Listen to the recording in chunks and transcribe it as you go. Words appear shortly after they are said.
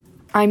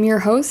I'm your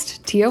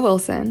host, Tia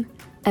Wilson,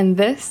 and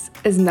this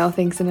is No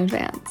Thanks in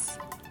Advance.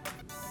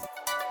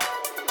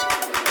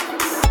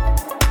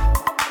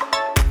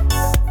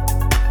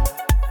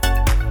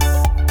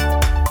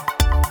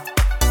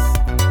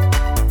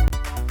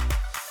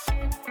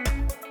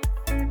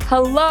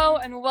 Hello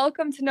and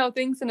welcome to No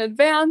Thanks in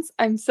Advance.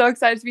 I'm so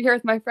excited to be here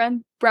with my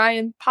friend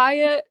Brian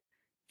Pyatt.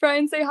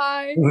 Brian, say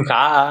hi.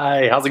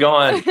 Hi, how's it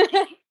going?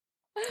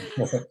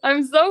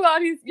 I'm so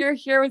glad you're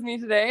here with me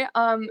today.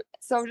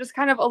 So just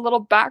kind of a little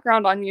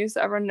background on you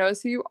so everyone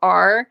knows who you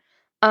are.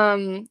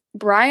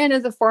 Brian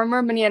is a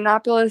former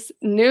Minneapolis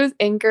news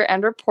anchor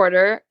and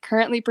reporter,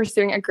 currently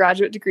pursuing a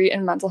graduate degree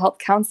in mental health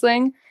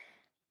counseling.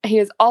 He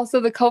is also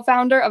the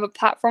co-founder of a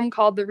platform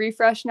called the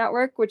Refresh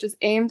Network, which is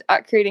aimed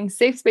at creating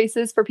safe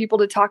spaces for people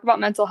to talk about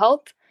mental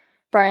health.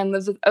 Brian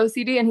lives with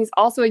OCD, and he's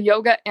also a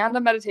yoga and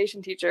a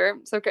meditation teacher.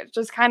 So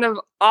just kind of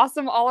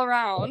awesome all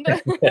around.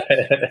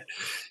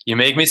 You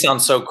make me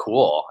sound so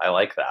cool. I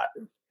like that.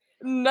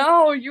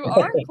 No, you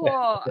are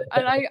cool.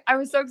 And I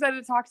was so excited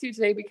to talk to you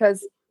today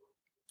because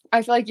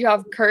I feel like you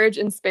have courage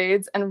in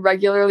spades and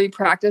regularly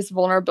practice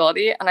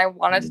vulnerability. And I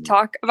wanted to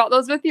talk about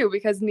those with you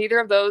because neither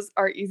of those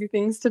are easy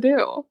things to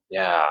do.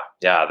 Yeah,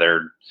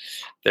 they're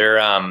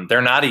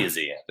not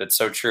easy. That's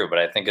so true. But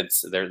I think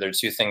they're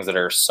two things that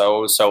are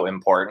so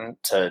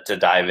important to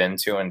dive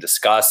into and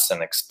discuss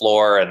and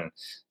explore. And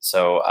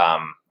so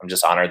I'm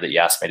just honored that you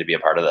asked me to be a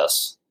part of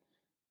this.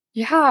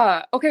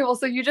 Yeah. Okay. Well,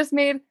 so you just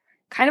made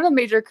kind of a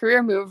major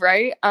career move,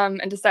 right?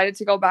 And decided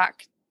to go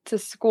back to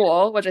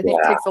school, which I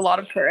think takes a lot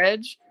of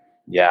courage.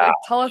 Yeah. Like,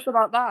 tell us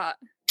about that.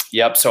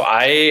 Yep. So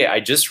I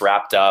just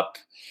wrapped up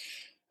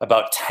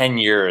about 10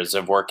 years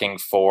of working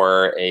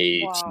for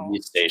a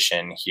TV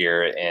station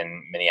here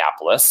in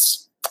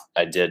Minneapolis.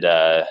 I did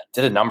a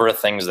number of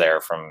things there,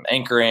 from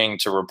anchoring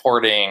to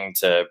reporting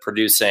to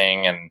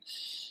producing, and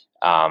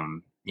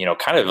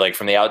kind of like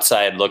from the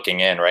outside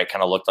looking in, right?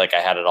 Kind of looked like I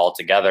had it all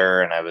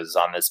together, and I was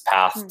on this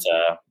path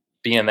to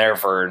being there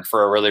for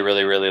a really,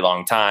 really, really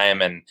long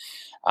time. And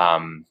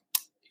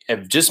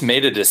I've just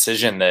made a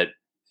decision that,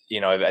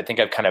 I think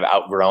I've kind of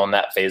outgrown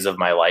that phase of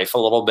my life a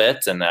little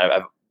bit. And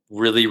I'm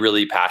really,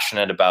 really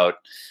passionate about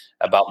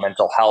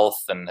mental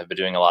health, and have been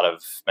doing a lot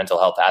of mental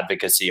health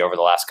advocacy over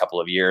the last couple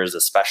of years,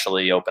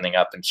 especially opening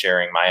up and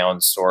sharing my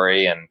own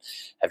story. And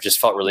I've just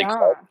felt really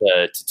called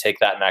to take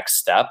that next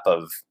step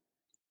of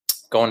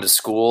going to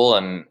school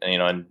and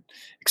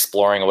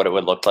exploring what it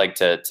would look like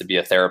to be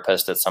a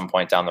therapist at some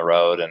point down the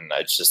road. And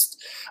it's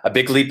just a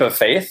big leap of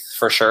faith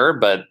for sure,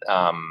 but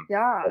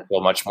I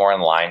feel much more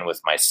in line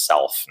with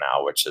myself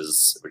now, which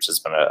has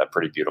been a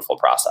pretty beautiful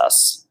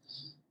process.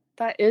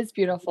 That is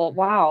beautiful.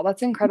 Wow,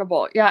 that's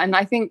incredible. Yeah, and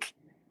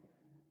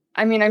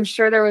I'm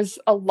sure there was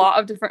a lot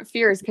of different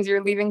fears because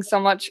you're leaving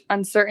so much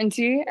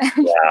uncertainty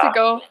to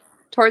go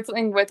towards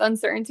something with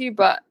uncertainty.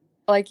 But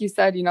like you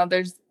said,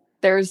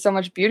 there's so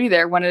much beauty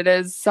there when it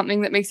is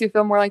something that makes you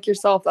feel more like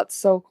yourself. That's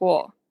so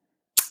cool.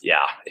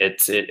 Yeah,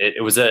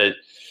 it was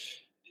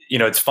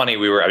it's funny.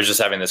 I was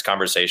just having this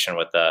conversation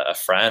with a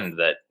friend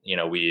that,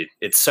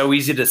 it's so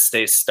easy to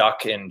stay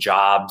stuck in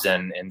jobs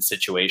and in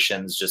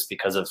situations just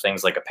because of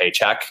things like a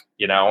paycheck,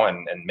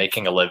 and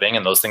making a living.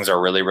 And those things are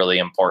really, really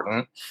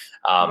important.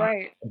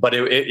 Right. But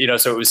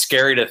so it was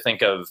scary to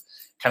think of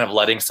kind of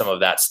letting some of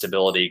that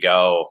stability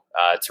go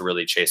to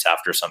really chase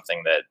after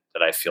something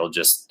that I feel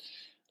just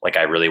like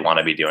I really want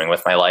to be doing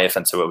with my life.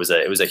 And so it was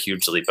a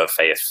huge leap of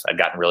faith. I'd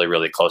gotten really,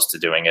 really close to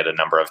doing it a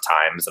number of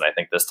times. And I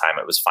think this time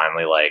it was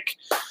finally like,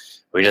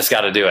 we just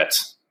got to do it.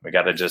 We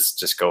got to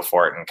just go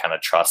for it and kind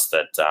of trust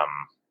that,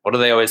 what do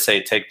they always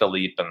say? Take the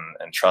leap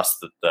and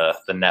trust that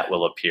the net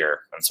will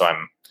appear. And so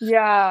I'm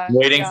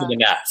waiting for the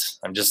net.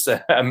 I'm just,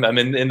 I'm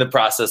in the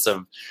process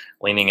of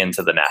leaning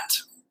into the net.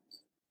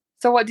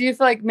 So what do you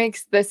feel like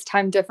makes this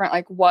time different?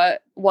 Like,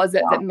 what was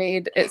it that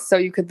made it so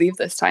you could leave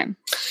this time?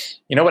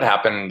 What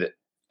happened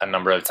a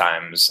number of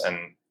times, and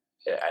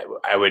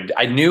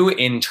I knew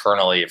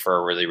internally for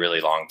a really,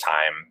 really long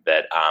time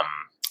that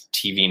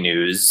TV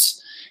news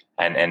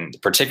and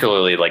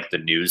particularly like the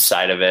news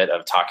side of it,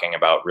 of talking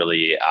about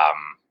really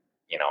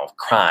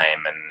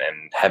crime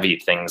and heavy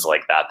things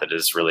like that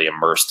is really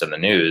immersed in the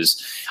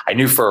news. I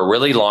knew for a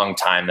really long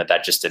time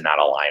that just did not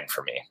align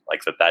for me.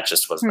 Like that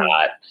just was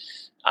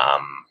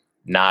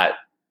not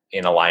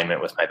in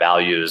alignment with my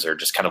values, or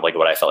just kind of like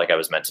what I felt like I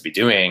was meant to be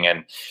doing.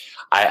 And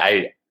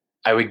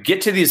I would get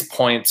to these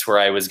points where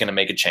I was going to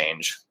make a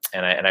change,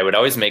 and I would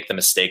always make the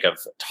mistake of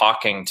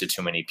talking to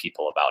too many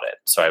people about it.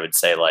 So I would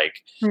say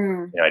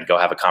I'd go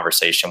have a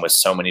conversation with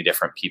so many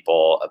different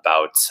people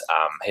about,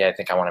 hey, I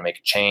think I want to make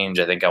a change.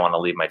 I think I want to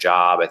leave my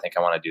job. I think I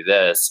want to do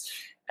this.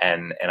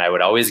 And I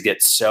would always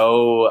get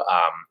so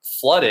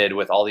flooded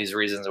with all these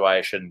reasons why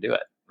I shouldn't do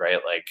it. Right.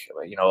 Like,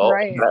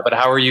 but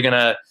how are you going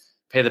to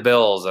pay the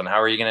bills, and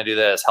how are you going to do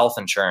this? Health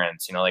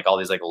insurance, like all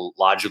these like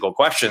logical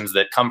questions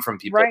that come from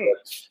people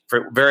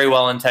for very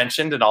well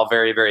intentioned and all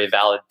very, very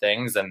valid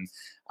things. And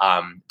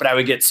but I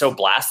would get so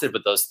blasted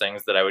with those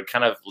things that I would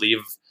kind of leave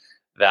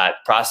that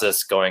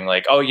process going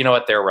like, oh, you know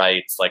what, they're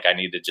right. It's like, I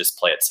need to just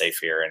play it safe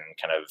here and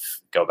kind of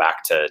go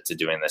back to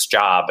doing this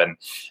job. And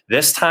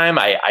this time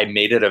I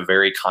made it a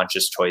very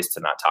conscious choice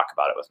to not talk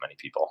about it with many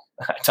people.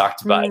 I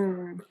talked about it.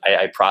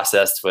 I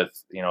processed with,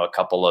 a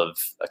couple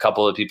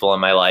of people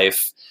in my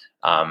life.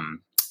 And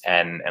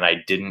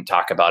I didn't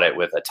talk about it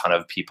with a ton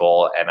of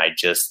people. And I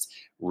just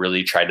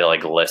really tried to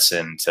like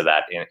listen to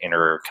that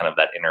inner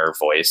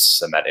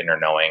voice and that inner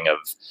knowing of,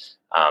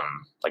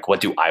 like,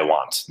 what do I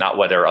want? Not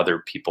whether other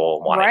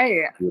people want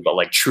it, but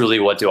like truly,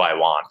 what do I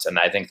want? And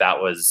I think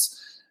that was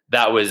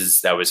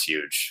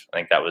huge. I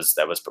think that was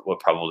what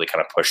probably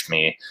kind of pushed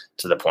me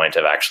to the point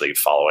of actually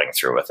following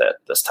through with it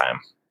this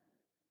time.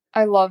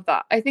 I love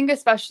that. I think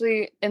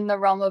especially in the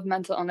realm of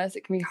mental illness,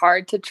 it can be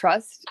hard to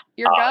trust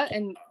your gut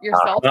and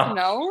yourself to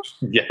know.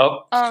 Yep.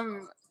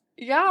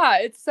 Yeah,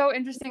 it's so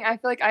interesting. I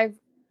feel like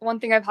one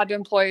thing I've had to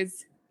employ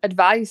is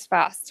advice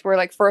fasts, where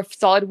like for a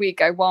solid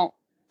week, I won't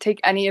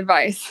take any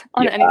advice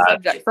on any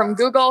subject from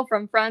Google,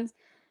 from friends,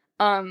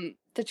 to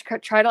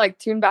try to like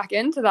tune back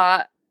into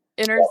that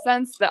inner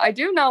sense that I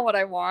do know what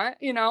I want,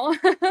 because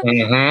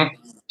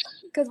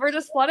we're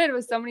just flooded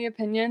with so many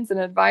opinions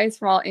and advice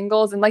from all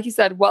angles. And like you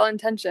said,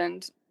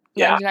 well-intentioned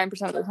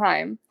 99% of the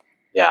time.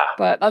 Yeah.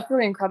 But that's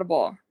really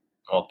incredible.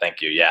 Well,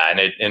 thank you. Yeah.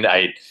 And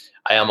I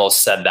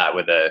almost said that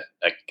with a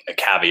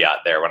caveat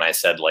there when I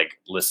said like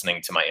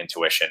listening to my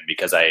intuition,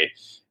 because I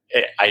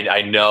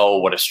know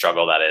what a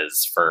struggle that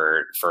is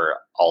for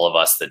all of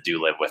us that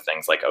do live with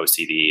things like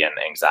OCD and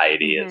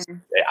anxiety.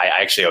 I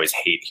actually always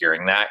hate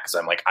hearing that, because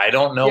I'm like, I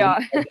don't know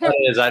what that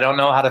is. I don't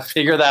know how to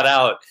figure that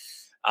out.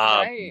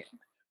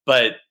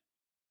 But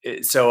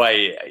so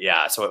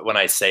when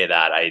I say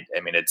that, I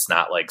mean, it's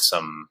not like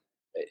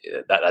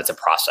that's a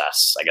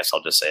process. I guess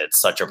I'll just say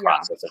it's such a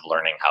process of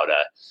learning how to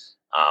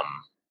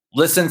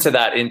listen to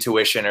that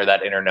intuition or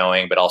that inner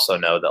knowing, but also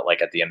know that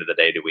like at the end of the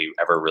day, do we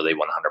ever really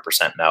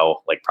 100%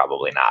 know? Like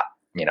probably not,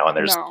 and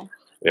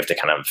we have to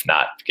kind of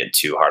not get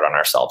too hard on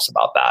ourselves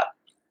about that.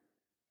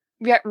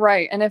 Yeah.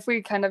 Right. And if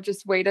we kind of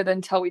just waited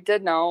until we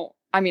did know,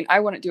 I mean,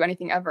 I wouldn't do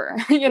anything ever,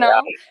 You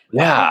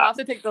have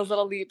to take those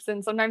little leaps,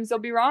 and sometimes you'll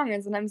be wrong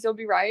and sometimes you'll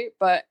be right.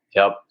 But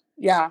you have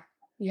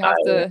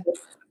to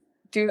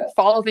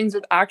follow things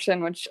with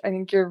action, which I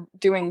think you're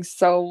doing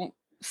so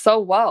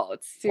well.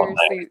 It's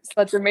seriously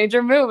such a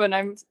major move,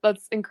 and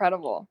that's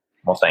incredible.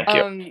 Well, thank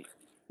you.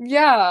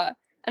 Yeah.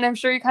 And I'm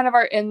sure you kind of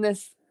are in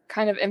this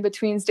kind of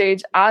in-between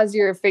stage as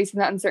you're facing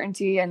that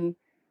uncertainty and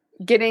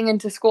getting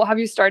into school. Have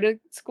you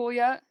started school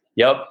yet?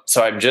 Yep.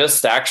 So I'm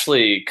just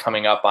actually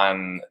coming up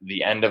on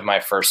the end of my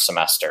first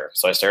semester.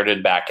 So I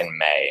started back in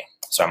May.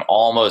 So I'm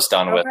almost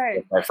done with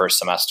my first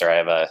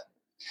semester.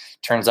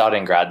 Turns out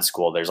in grad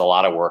school, there's a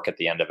lot of work at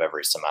the end of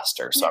every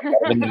semester. So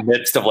I'm in the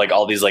midst of like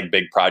all these like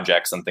big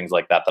projects and things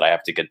like that I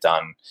have to get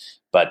done.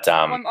 But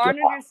I'm honored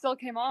you still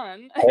came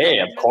on. Hey,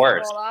 of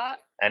course.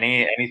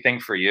 Anything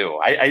for you.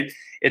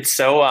 It's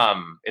so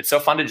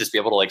fun to just be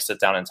able to like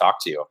sit down and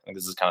talk to you. I think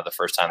this is kind of the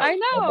first time I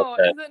know,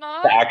 is it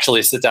not? To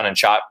actually sit down and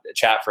chat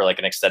for like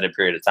an extended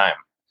period of time.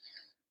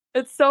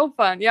 It's so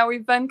fun. Yeah,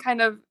 we've been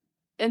kind of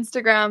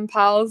Instagram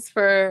pals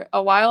for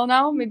a while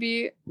now,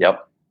 maybe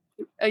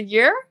a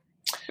year.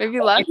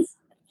 Maybe less.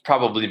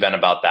 Probably been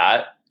about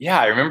that. Yeah,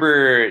 I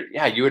remember.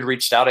 Yeah, you had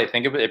reached out. I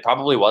think it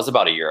probably was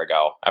about a year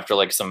ago after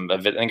like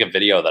a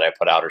video that I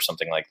put out or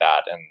something like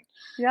that. And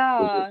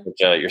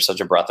you're such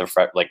a breath of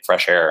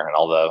fresh air and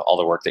all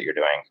the work that you're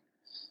doing.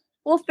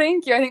 Well,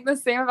 thank you. I think the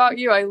same about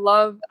you. I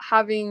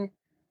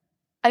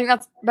think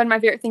that's been my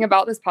favorite thing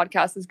about this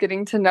podcast is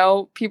getting to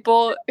know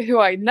people who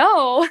I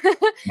know,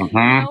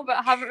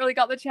 but haven't really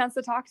got the chance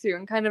to talk to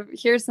and kind of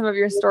hear some of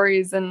your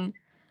stories. And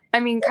I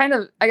mean, kind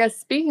of, I guess,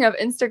 speaking of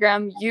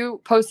Instagram, you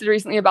posted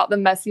recently about the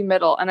messy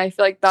middle. And I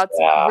feel like that's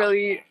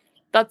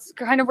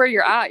kind of where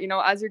you're at,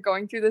 as you're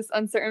going through this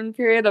uncertain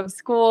period of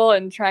school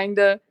and trying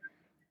to,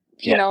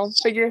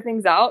 figure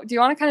things out. Do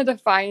you want to kind of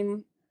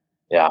define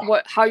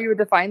how you would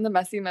define the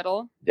messy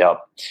middle? Yeah.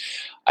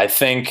 I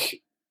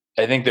think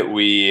that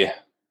we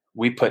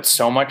put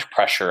so much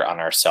pressure on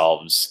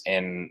ourselves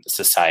in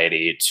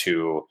society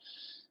to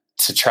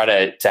try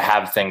to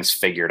have things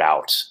figured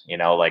out,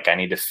 like I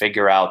need to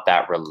figure out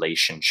that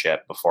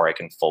relationship before I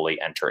can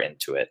fully enter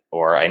into it,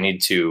 or I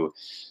need to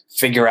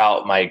figure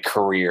out my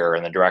career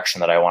and the direction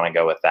that I want to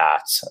go with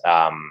that.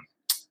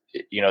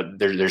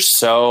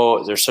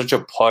 There's such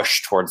a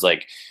push towards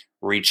like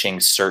reaching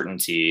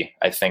certainty,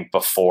 I think,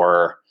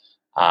 before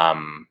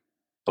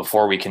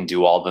we can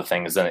do all the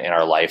things in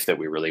our life that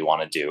we really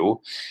want to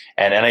do.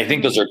 And I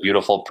think those are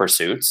beautiful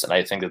pursuits. And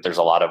I think that there's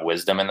a lot of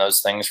wisdom in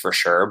those things for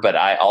sure. But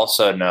I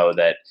also know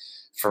that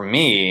for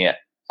me,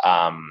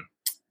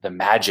 the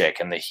magic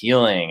and the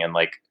healing and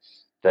like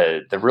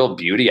the real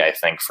beauty, I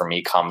think for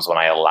me comes when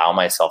I allow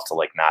myself to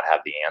like not have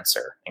the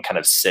answer and kind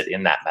of sit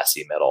in that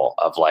messy middle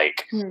of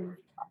like,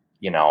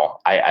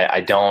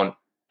 I don't,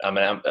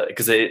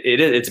 because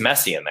it's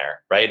messy in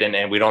there, right?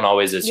 And we don't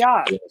always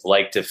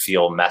like to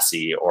feel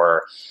messy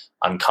or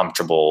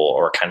uncomfortable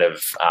or kind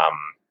of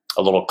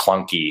a little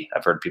clunky.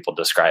 I've heard people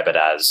describe it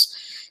as,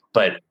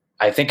 but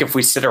I think if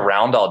we sit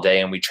around all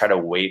day and we try to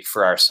wait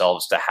for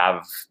ourselves to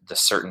have the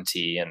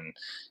certainty and,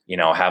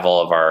 have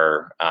all of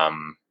our,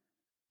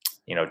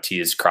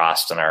 T's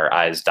crossed and our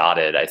I's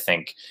dotted, I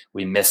think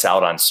we miss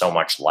out on so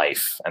much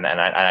life. And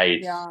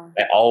I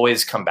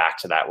always come back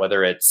to that,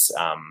 whether it's,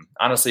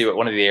 honestly,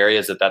 one of the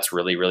areas that's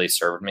really, really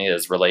served me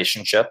is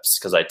relationships.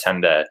 Cause I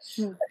tend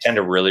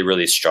to really,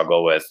 really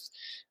struggle with,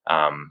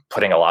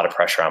 putting a lot of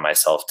pressure on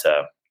myself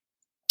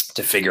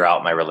to figure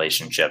out my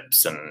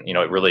relationships and,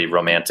 really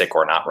romantic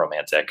or not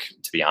romantic,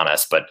 to be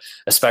honest, but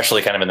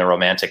especially kind of in the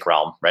romantic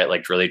realm, right?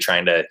 Like really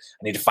I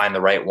need to find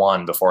the right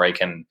one before I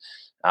can,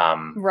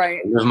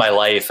 live my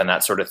life and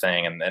that sort of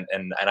thing.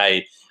 And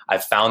I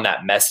found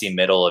that messy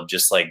middle of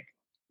just like,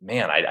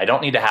 man, I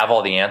don't need to have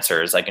all the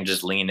answers. I can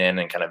just lean in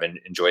and kind of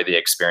enjoy the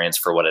experience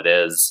for what it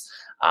is.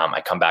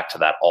 I come back to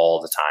that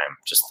all the time,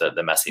 just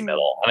the messy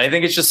middle. And I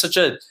think it's just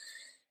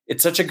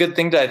it's such a good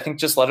thing to, I think,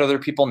 just let other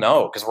people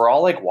know. Cause we're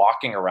all like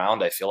walking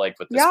around, I feel like,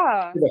 with this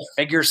to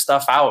figure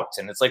stuff out.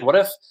 And it's like, what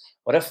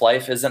if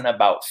life isn't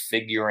about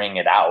figuring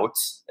it out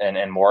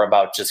and more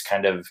about just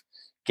kind of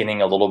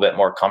getting a little bit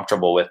more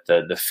comfortable with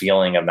the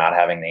feeling of not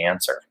having the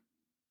answer.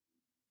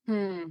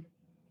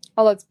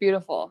 Oh, that's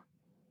beautiful.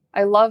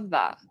 I love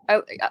that.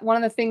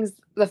 One of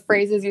the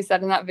phrases you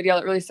said in that video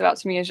that really stood out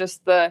to me is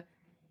just the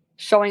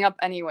showing up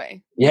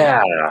anyway.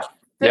 Yeah.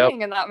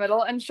 Sitting in that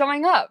middle and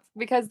showing up,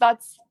 because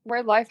that's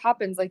where life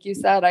happens. Like you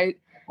said, I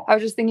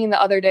was just thinking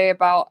the other day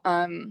about,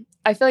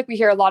 I feel like we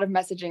hear a lot of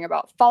messaging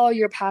about follow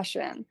your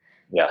passion.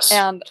 Yes.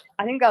 And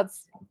I think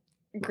that's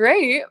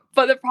great.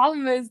 But the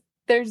problem is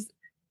there's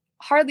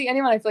hardly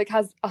anyone I feel like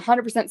has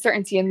 100%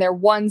 certainty in their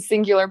one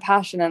singular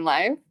passion in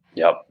life.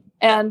 Yep.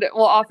 And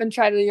we'll often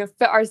try to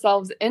fit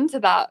ourselves into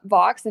that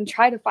box and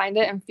try to find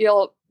it and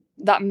feel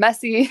that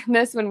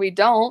messiness when we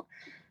don't.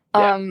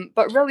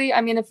 But really,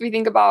 I mean, if we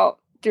think about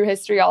through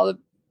history, all the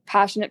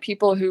passionate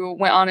people who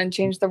went on and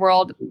changed the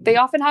world, they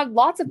often had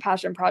lots of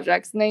passion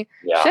projects and they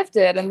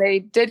shifted and they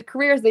did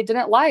careers they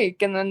didn't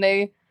like. And then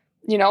they,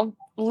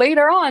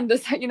 later on,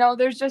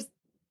 there's just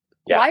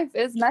life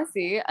is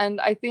messy. And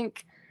I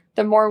think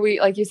the more we,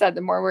 like you said,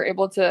 the more we're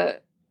able to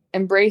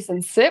embrace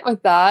and sit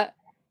with that,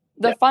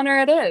 the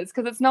funner it is.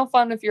 Because it's no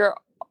fun if you're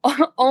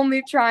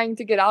only trying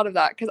to get out of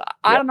that. Because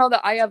I don't know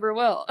that I ever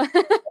will.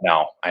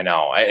 No, I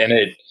know.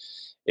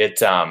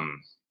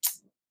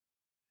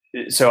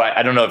 So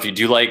I don't know if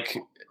do you like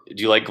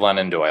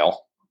Glennon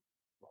Doyle?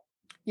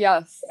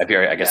 Yes. I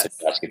guess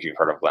I'd ask if you've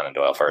heard of Glennon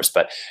Doyle first,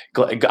 but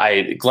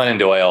Glennon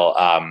Doyle.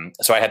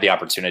 So I had the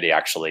opportunity,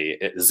 actually,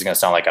 this is going to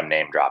sound like I'm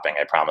name dropping.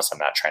 I promise I'm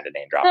not trying to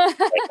name drop.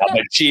 But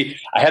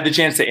I had the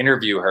chance to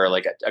interview her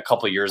like a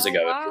couple of years ago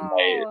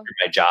through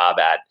my job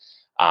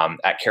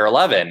at KARE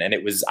 11. And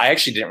I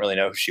actually didn't really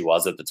know who she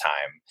was at the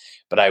time,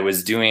 but I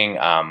was doing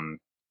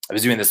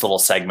this little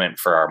segment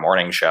for our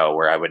morning show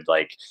where I would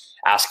like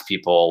ask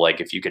people, like,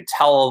 if you could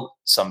tell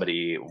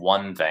somebody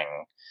one thing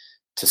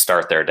to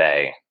start their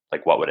day,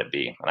 like what would it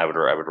be? And I would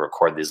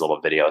record these little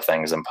video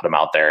things and put them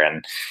out there.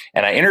 And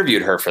I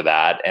interviewed her for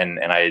that. And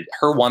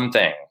her one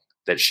thing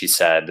that she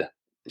said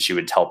she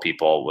would tell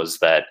people was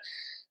that,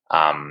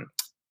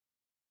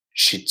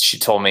 she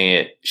told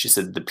me, she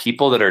said, the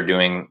people that are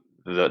doing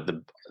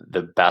the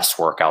best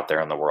work out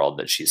there in the world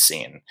that she's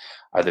seen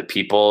are the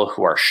people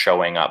who are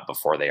showing up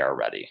before they are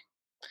ready.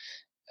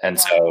 And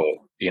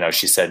so,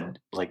 she said,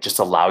 like, just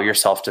allow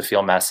yourself to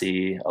feel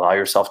messy, allow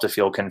yourself to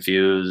feel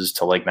confused,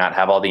 to like not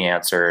have all the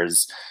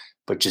answers,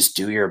 but just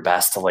do your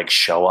best to like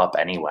show up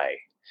anyway.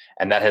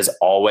 And that has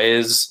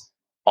always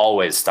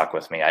stuck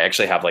with me. I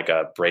actually have like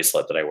a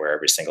bracelet that I wear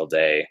every single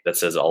day that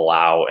says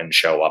allow and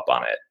show up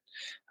on it.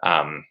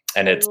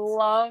 And I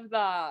love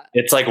that.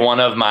 It's like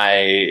one of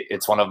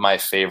my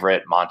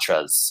favorite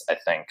mantras, I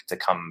think, to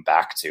come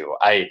back to.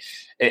 I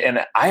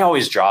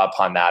always draw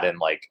upon that in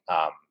like,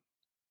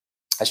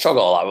 I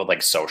struggle a lot with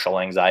like social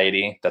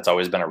anxiety. That's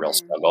always been a real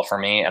struggle for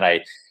me.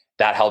 And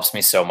that helps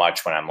me so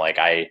much when I'm like,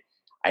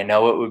 I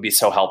know it would be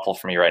so helpful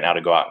for me right now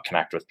to go out and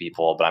connect with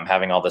people, but I'm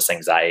having all this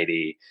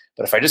anxiety.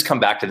 But if I just come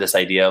back to this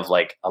idea of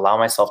like, allow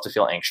myself to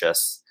feel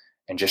anxious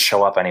and just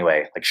show up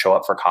anyway, like show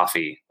up for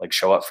coffee, like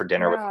show up for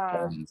dinner with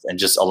friends, and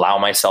just allow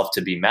myself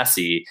to be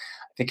messy,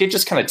 I think it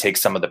just kind of takes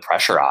some of the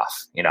pressure off,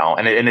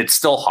 and it's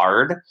still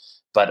hard,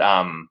 but,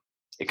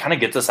 it kind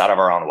of gets us out of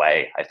our own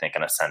way, I think,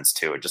 in a sense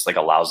too. It just like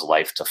allows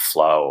life to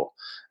flow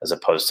as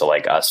opposed to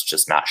like us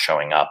just not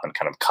showing up and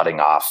kind of cutting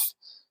off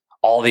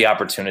all the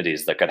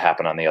opportunities that could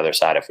happen on the other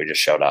side if we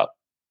just showed up.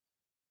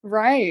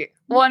 Right.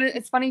 Well, and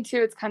it's funny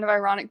too. It's kind of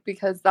ironic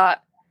because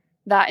that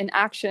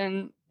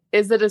inaction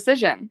is the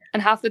decision.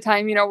 And half the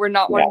time, we're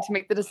not wanting to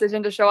make the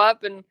decision to show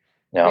up, and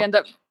we end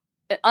up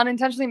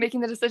unintentionally making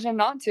the decision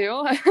not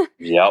to.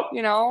 Yep.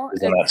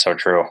 Isn't that so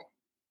true?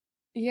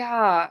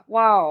 Yeah.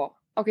 Wow.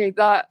 Okay,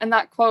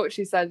 that quote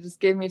she said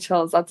just gave me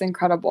chills. That's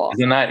incredible.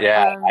 Isn't that?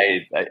 Yeah.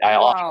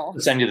 I'll Wow.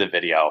 send you the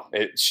video.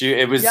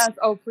 It was. Yes.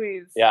 Oh,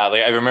 please. Yeah.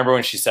 Like I remember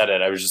when she said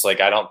it, I was just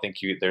like, I don't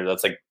think you there.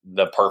 That's like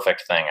the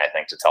perfect thing, I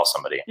think, to tell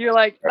somebody. You're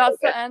like, that's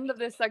the end of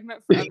this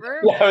segment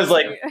forever. Yeah, I was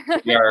like,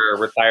 we are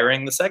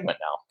retiring the segment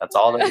now. That's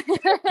all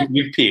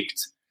you've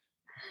peaked.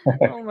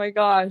 Oh my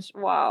gosh.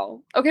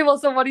 Wow. Okay. Well,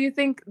 so what do you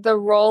think the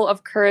role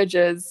of courage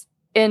is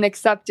in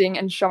accepting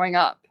and showing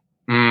up?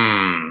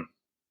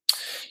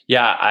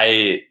 Yeah,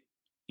 I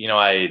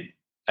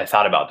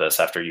thought about this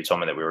after you told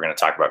me that we were going to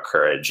talk about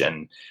courage,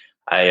 and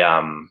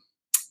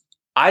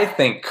I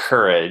think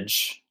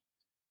courage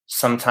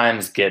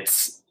sometimes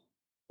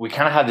we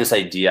kind of have this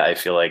idea, I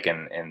feel like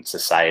in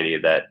society,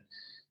 that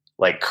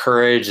like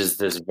courage is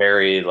this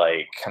very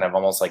like kind of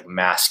almost like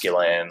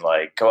masculine,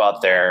 like go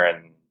out there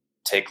and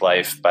take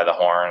life by the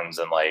horns,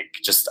 and like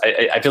just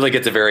I feel like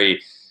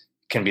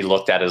can be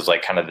looked at as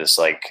like kind of this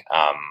like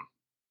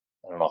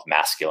I don't know if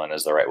masculine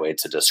is the right way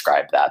to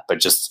describe that, but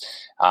just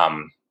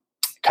kind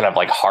of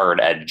like hard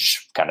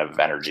edge kind of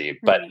energy.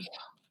 But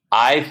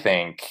I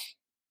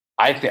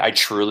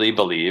truly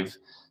believe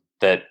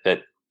that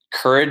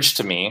courage,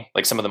 to me,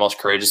 like some of the most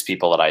courageous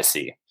people that I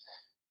see,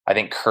 I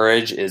think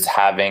courage is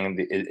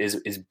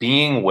is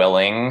being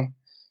willing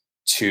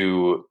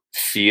to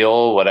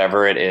feel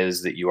whatever it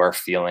is that you are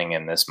feeling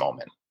in this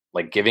moment,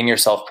 like giving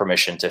yourself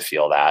permission to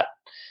feel that.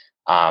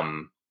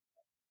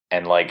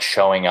 And like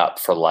showing up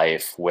for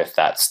life with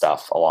that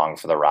stuff along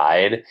for the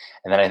ride.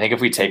 And then I think if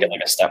we take it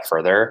like a step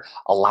further,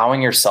 allowing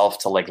yourself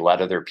to like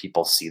let other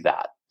people see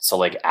that. So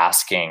like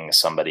asking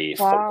somebody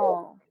for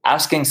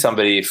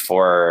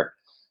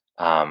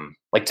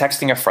like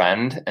texting a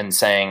friend and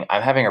saying,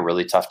 I'm having a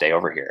really tough day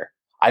over here.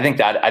 I think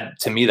that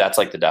to me, that's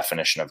like the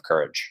definition of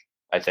courage,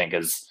 I think,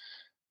 is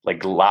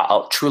like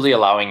truly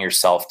allowing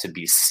yourself to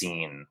be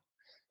seen.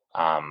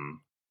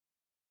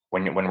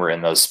 When we're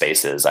in those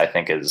spaces, I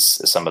think is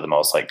some of the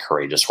most like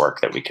courageous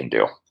work that we can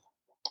do.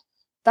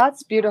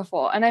 That's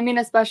beautiful. And I mean,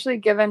 especially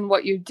given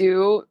what you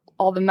do,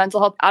 all the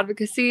mental health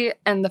advocacy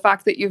and the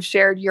fact that you've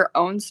shared your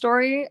own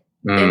story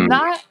in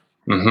that,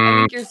 I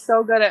think you're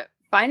so good at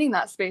finding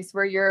that space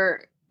where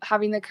you're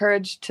having the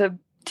courage to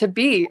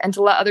be and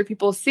to let other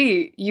people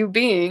see you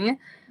being.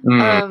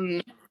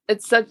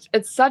 It's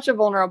such a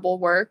vulnerable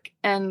work.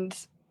 And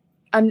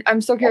I'm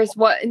so curious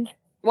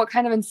what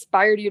kind of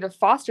inspired you to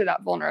foster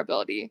that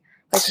vulnerability?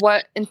 Like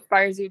what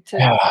inspires you to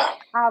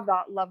have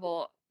that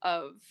level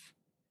of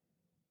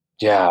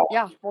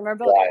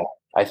vulnerability? Yeah.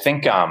 I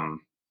think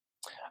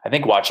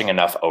watching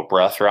enough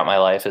Oprah throughout my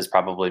life has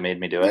probably made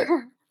me do it.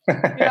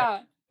 Yeah.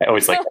 I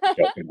always like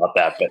joking about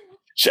that, but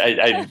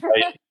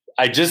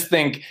I just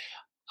think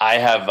I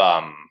have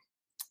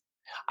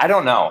I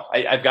don't know.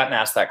 I've gotten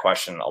asked that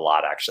question a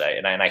lot, actually,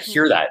 and I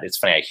hear that. It's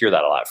funny. I hear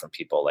that a lot from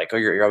people. Like, "Oh,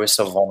 you're always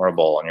so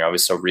vulnerable, and you're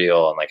always so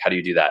real, and like, how do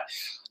you do that?"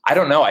 I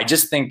don't know. I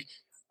think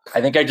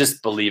I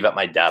just believe at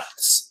my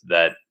depths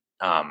that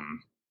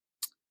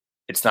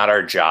it's not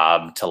our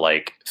job to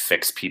like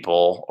fix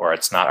people, or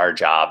it's not our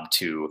job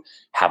to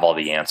have all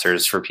the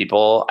answers for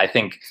people. I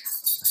think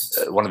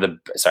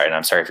sorry, and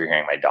I'm sorry if you're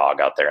hearing my dog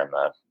out there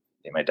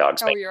my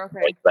dog's. Oh, you're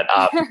okay. But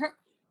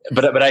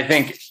I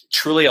think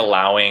truly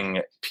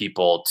allowing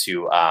people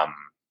to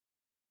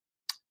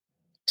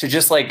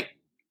just like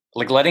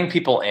letting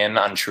people in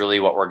on truly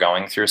what we're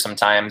going through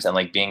sometimes, and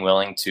like being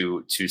willing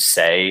to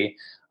say,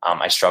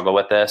 I struggle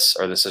with this,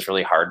 or this is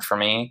really hard for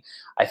me,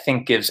 I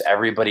think gives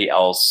everybody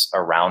else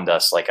around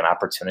us like an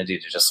opportunity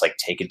to just like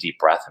take a deep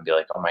breath and be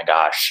like, oh my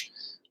gosh,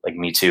 like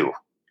me too.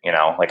 You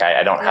know, like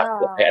I don't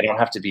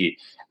have to be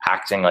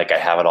acting like I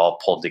have it all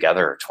pulled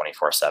together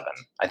 24/7.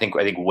 I think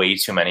way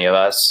too many of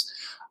us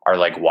are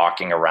like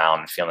walking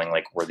around feeling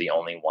like we're the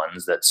only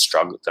ones that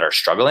are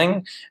struggling,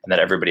 and that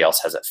everybody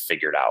else has it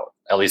figured out.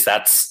 At least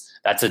that's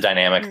a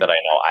dynamic that I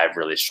know I've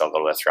really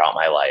struggled with throughout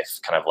my life.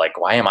 Kind of like,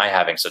 why am I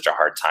having such a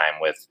hard time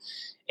with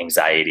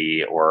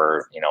anxiety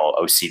or,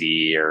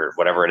 OCD or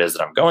whatever it is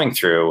that I'm going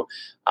through?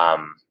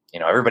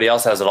 Everybody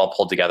else has it all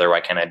pulled together. Why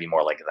can't I be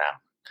more like them?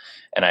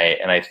 And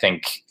I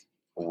think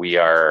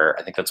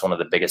I think that's one of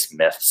the biggest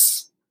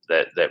myths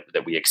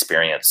that we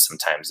experience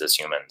sometimes as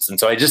humans. And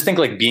so I just think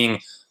like being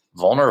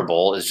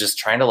vulnerable is just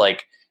trying to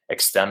like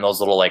extend those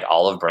little like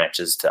olive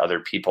branches to other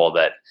people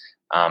that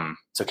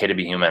it's okay to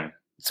be human.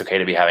 It's okay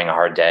to be having a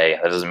hard day.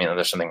 That doesn't mean that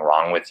there's something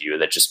wrong with you.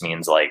 That just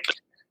means like,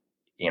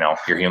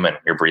 you're human,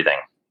 you're breathing.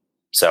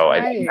 So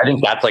right. I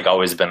think that's like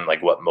always been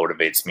like what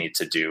motivates me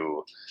to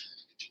do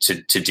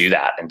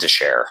that and to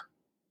share.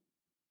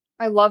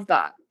 I love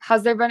that.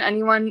 Has there been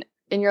anyone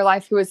in your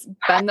life who has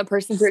been the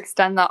person to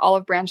extend that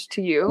olive branch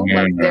to you? Mm-hmm.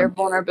 Like their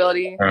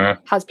vulnerability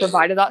has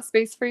provided that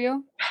space for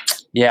you?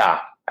 Yeah,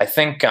 I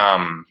think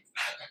I'm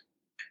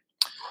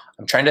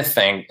trying to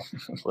think.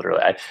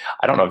 Literally,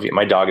 I don't know if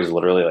my dog is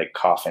literally like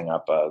coughing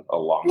up a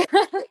long.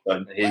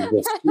 But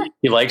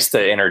he likes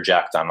to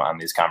interject on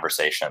these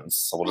conversations,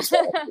 so we'll just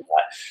do that.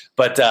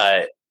 But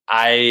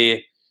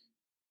I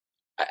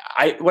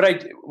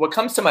what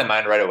comes to my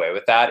mind right away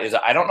with that is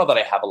I don't know that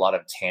I have a lot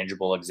of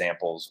tangible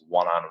examples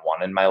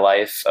one-on-one in my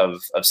life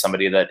of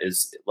somebody that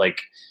is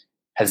like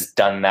has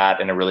done that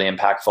in a really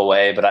impactful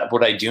way. But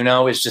what I do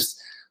know is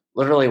just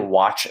literally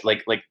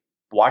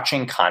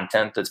watching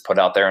content that's put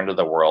out there into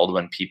the world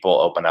when people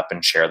open up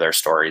and share their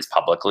stories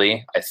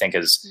publicly, I think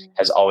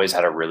has always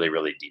had a really,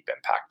 really deep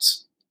impact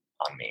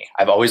on me.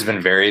 I've always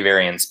been very,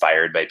 very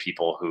inspired by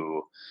people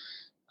who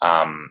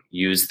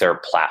use their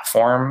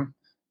platform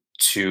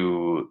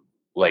to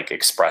like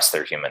express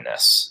their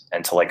humanness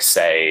and to like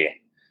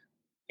say,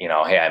 you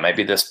know, hey, I might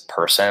be this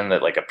person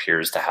that like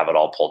appears to have it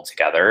all pulled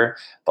together,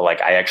 but like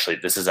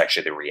this is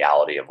actually the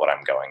reality of what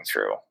I'm going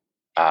through.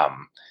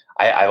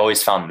 I've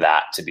always found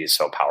that to be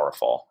so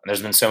powerful. And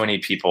there's been so many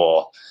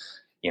people,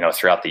 you know,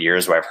 throughout the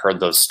years where I've heard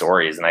those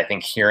stories. And I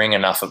think hearing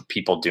enough of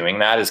people doing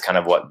that is kind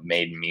of what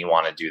made me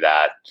want to do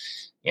that.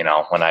 You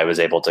know, when I was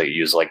able to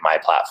use like my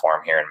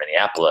platform here in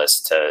Minneapolis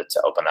to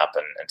open up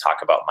and talk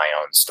about my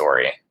own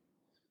story.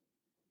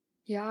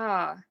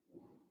 Yeah.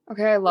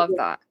 Okay. I love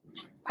that.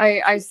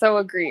 I so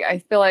agree. I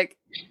feel like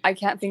I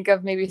can't think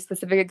of maybe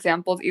specific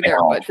examples either,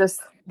 but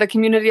just the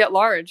community at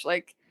large,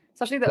 like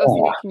especially the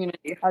OCD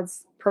community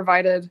has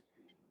provided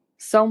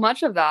so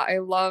much of that. I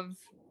love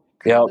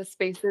kind of the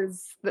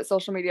spaces that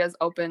social media has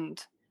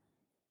opened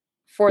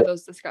for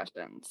those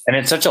discussions. And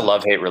it's such a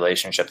love-hate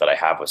relationship that I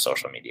have with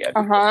social media.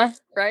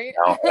 Right? You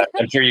know,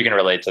 I'm sure you can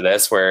relate to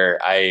this where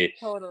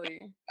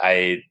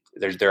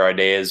there are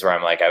days where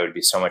I'm like, I would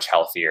be so much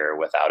healthier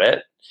without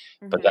it.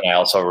 But then I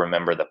also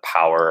remember the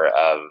power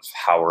of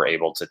how we're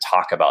able to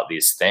talk about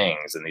these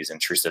things and these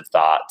intrusive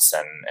thoughts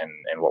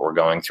and what we're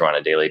going through on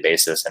a daily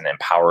basis and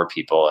empower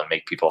people and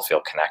make people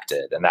feel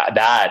connected. And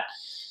that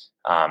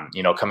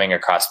you know, coming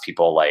across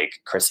people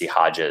like Chrissy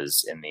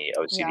Hodges in the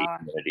OCD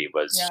community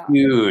was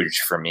huge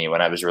for me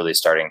when I was really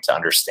starting to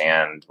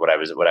understand what I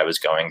was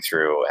going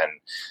through. And,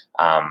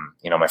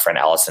 you know, my friend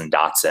Allison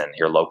Dotson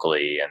here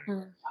locally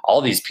and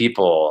all these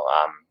people,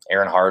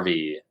 Aaron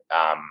Harvey,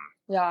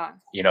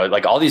 you know,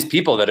 like all these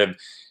people that have,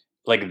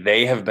 like,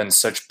 they have been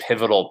such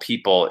pivotal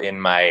people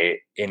in my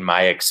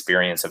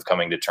experience of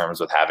coming to terms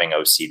with having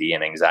OCD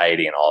and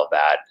anxiety and all of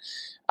that.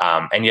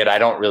 And yet I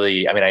don't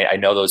really, I mean, I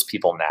know those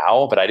people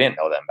now, but I didn't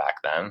know them back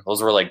then.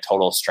 Those were like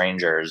total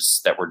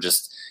strangers that were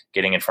just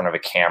getting in front of a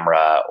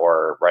camera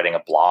or writing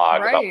a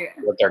blog about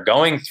what they're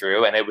going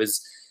through. And it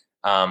was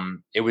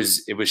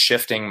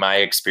shifting my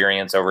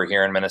experience over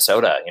here in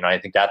Minnesota. You know, I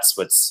think that's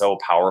what's so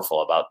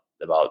powerful about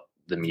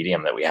the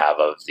medium that we have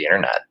of the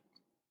internet.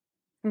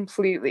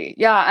 Completely.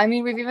 Yeah. I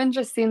mean, we've even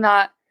just seen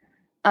that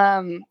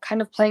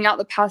kind of playing out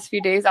the past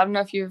few days. I don't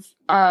know if you've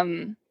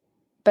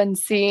been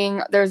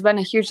seeing, there's been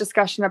a huge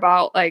discussion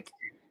about like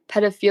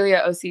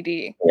pedophilia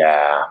OCD.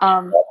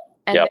 And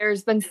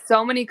there's been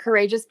so many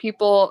courageous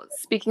people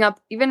speaking up,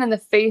 even in the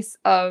face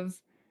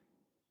of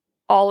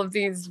all of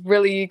these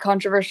really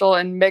controversial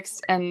and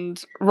mixed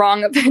and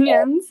wrong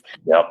opinions.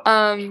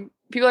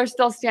 People are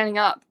still standing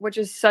up, which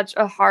is such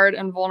a hard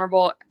and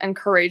vulnerable and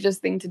courageous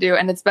thing to do.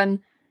 And it's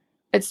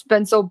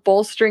been so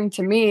bolstering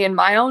to me in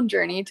my own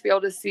journey to be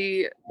able to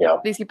see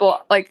these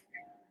people like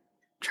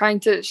trying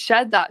to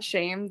shed that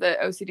shame that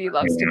OCD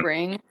loves to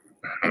bring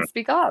and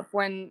speak up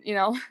when, you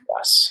know.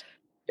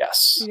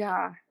 Yes.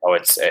 Yeah. Oh,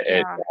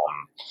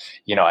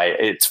 you know,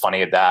 it's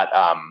funny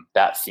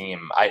that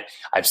theme.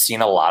 I've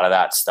seen a lot of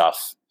that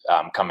stuff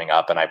coming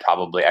up, and I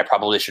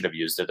probably should have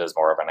used it as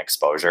more of an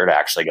exposure to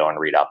actually go and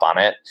read up on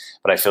it.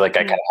 But I feel like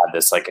I kind of had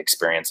this like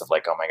experience of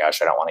like, oh my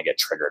gosh, I don't want to get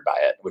triggered by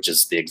it, which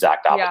is the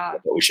exact opposite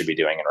of what we should be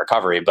doing in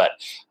recovery. But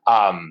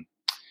what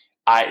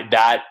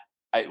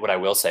I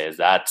will say is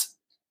that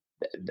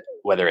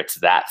whether it's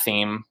that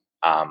theme,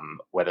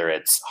 whether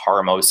it's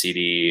harm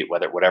OCD,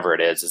 whatever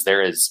it is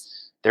there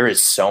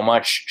is so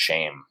much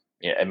shame.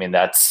 I mean,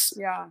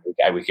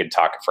 we could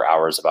talk for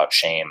hours about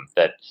shame.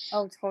 That's,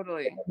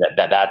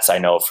 I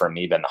know for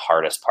me, been the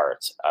hardest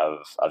part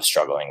of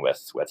struggling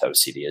with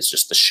OCD is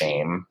just the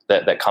shame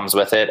that comes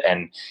with it,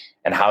 and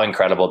how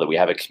incredible that we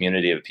have a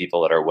community of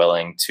people that are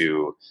willing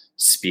to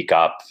speak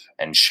up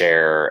and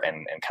share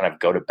and kind of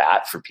go to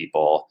bat for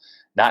people,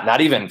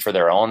 not even for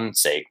their own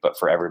sake, but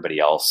for everybody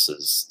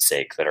else's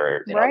sake that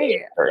are, you know,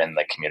 are in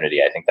the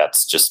community. I think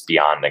that's just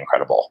beyond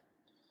incredible.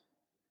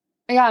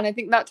 Yeah, and I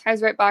think that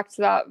ties right back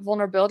to that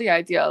vulnerability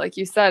idea. Like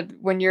you said,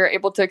 when you're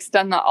able to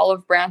extend that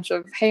olive branch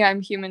of, hey,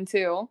 I'm human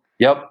too.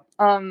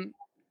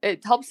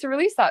 It helps to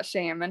release that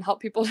shame and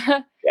help people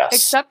to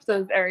accept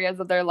those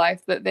areas of their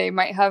life that they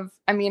might have.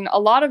 I mean,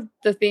 a lot of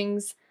the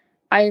things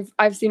I've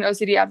seen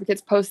OCD advocates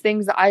post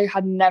things that I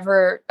had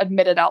never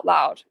admitted out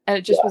loud. And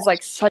it just was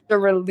like such a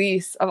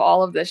release of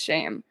all of this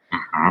shame.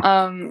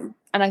 And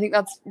I think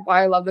that's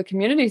why I love the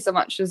community so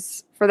much,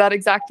 is for that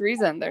exact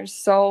reason. There's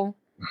so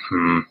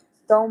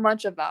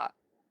much of that.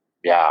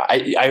 Yeah.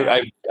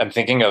 I'm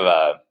thinking of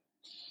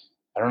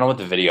I don't know what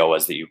the video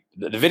was the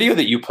video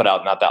that you put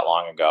out not that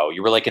long ago.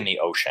 You were like in the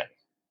ocean,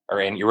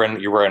 you were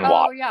in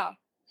water. Oh yeah.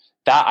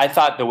 That, I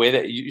thought the way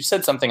that you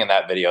said something in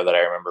that video that I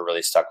remember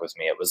really stuck with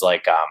me. It was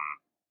like,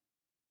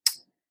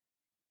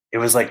 it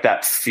was like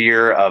that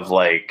fear of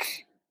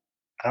like,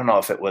 I don't know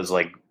if it was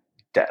like,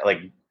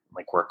 like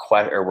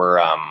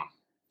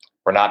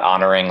we're not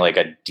honoring like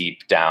a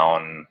deep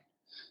down,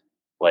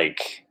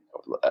 like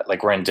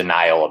we're in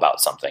denial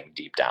about something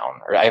deep down,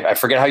 or I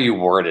forget how you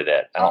worded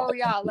it. I don't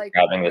think I'm Like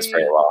describing this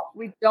very well.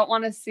 we don't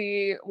want to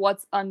see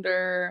what's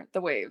under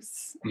the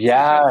waves. So we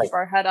Yeah. try to keep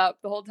our head up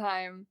the whole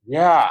time.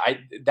 Yeah.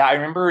 I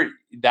remember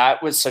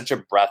that was such a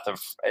breath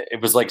of,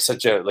 it was like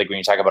such a, like when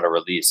you talk about a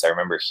release, I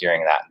remember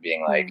hearing that and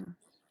being like,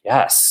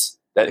 yes,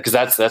 because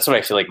that's what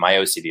I feel like my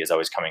OCD is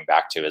always coming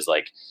back to, is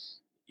like,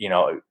 you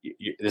know,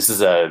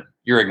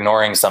 you're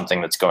ignoring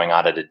something that's going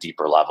on at a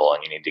deeper level,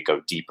 and you need to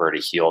go deeper to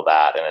heal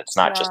that. And it's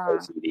not just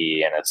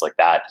OCD, and it's like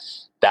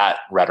that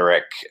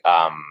rhetoric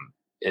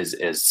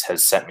has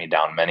sent me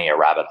down many a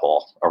rabbit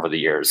hole over the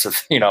years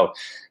of,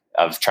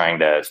 of trying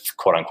to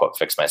quote unquote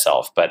fix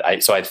myself. But I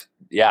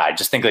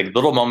just think like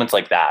little moments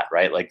like that,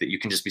 right? Like that you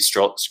can just be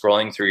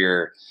scrolling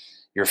through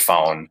your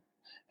phone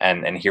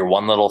and hear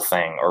one little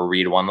thing or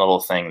read one little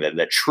thing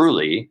that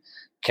truly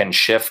can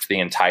shift the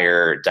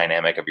entire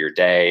dynamic of your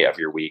day, of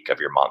your week, of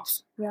your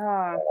month.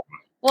 Yeah.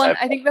 Well, and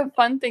I think the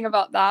fun thing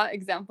about that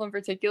example in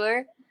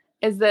particular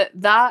is that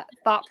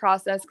thought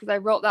process, because I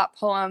wrote that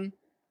poem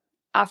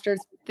after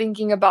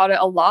thinking about it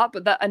a lot,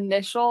 but that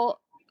initial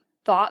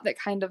thought that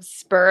kind of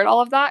spurred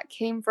all of that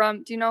came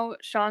from, do you know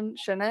Sean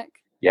Shinnick?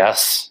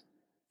 Yes.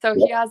 So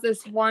he has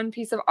this one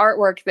piece of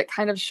artwork that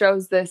kind of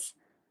shows this,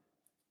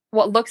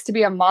 what looks to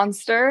be a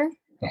monster.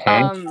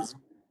 Mm-hmm.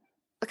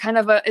 Kind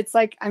of it's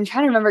like, I'm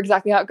trying to remember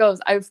exactly how it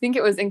goes. I think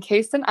it was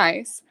encased in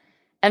ice.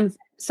 And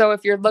so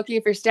if you're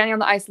standing on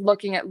the ice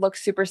looking, it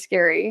looks super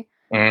scary.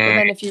 But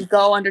then if you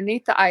go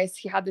underneath the ice,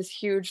 he had this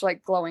huge,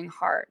 like, glowing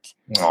heart.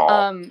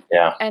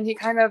 Yeah. And he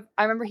kind of,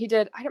 I don't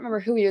remember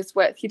who he was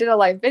with. He did a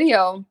live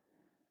video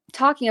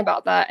talking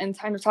about that and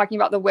kind of talking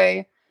about the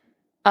way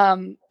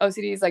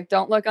OCD is like,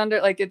 don't look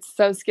under, like, it's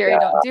so scary,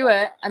 don't do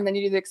it. And then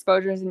you do the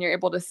exposures and you're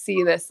able to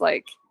see this,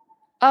 like,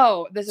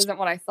 oh, this isn't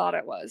what I thought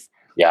it was.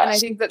 Yes. And I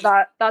think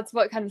that's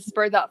what kind of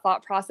spurred that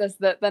thought process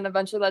that then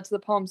eventually led to the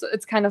poem. So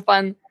it's kind of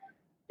fun.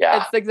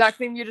 Yeah. It's the exact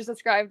thing you just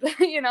described,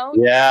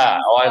 Yeah.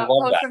 Oh, I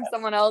love that. From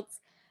someone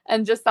else.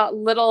 And just that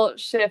little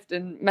shift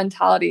in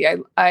mentality.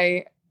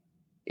 I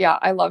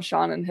love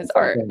Sean and his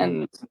art.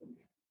 And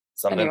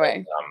something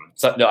anyway.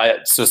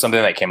 So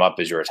something that came up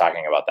as you were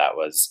talking about that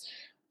was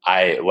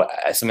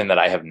something that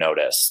I have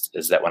noticed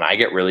is that when I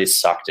get really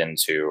sucked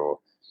into,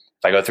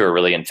 if I go through a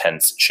really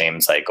intense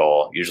shame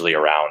cycle, usually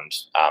around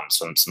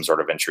some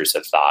sort of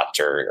intrusive thought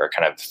or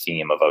kind of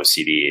theme of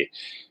OCD,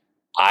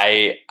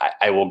 I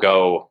will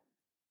go.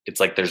 It's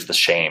like there's the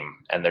shame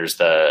and there's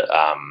the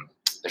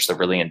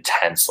really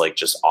intense, like,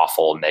 just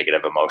awful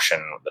negative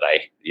emotion that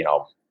I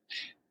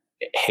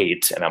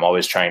hate and I'm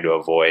always trying to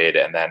avoid,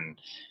 and then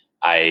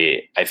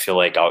I feel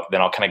like I'll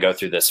kind of go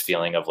through this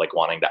feeling of like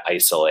wanting to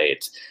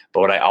isolate. But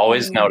what I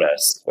always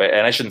notice,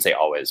 and I shouldn't say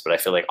always, but I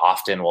feel like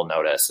often will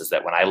notice, is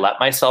that when I let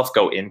myself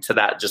go into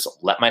that,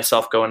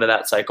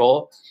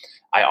 cycle,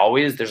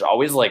 there's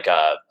always like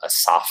a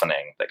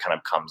softening that kind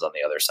of comes on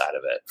the other side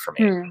of it for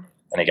me.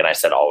 And again, I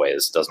said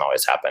always, doesn't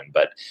always happen,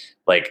 but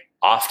like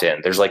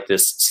often there's like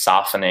this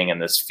softening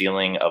and this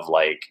feeling of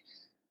like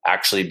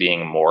actually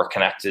being more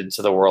connected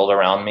to the world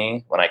around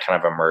me when I kind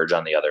of emerge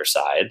on the other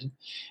side.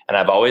 And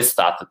I've always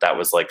thought that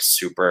was like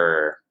so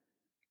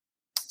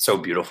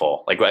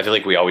beautiful. Like, I feel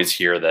like we always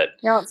hear that.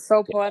 Yeah, it's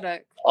so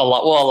poetic. A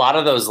lot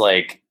of those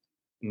like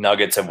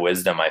nuggets of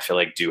wisdom, I feel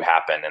like, do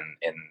happen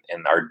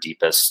in our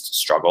deepest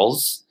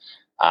struggles.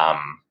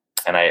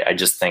 And I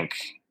just think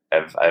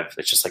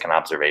it's just like an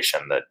observation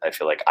that I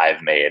feel like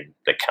I've made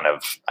that kind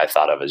of I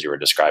thought of as you were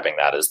describing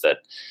that, is that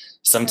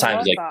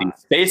sometimes like these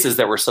spaces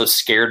that we're so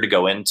scared to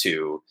go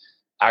into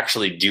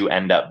actually do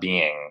end up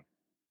being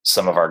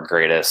some of our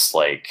greatest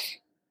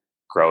like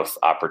growth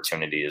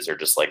opportunities, or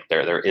just like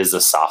there is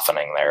a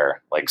softening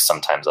there, like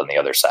sometimes on the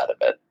other side of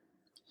it.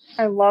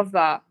 I love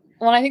that.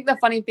 Well, I think the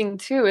funny thing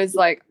too is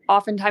like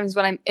oftentimes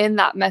when I'm in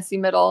that messy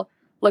middle,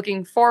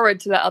 looking forward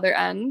to the other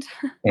end,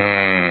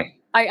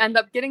 I end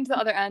up getting to the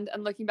other end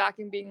and looking back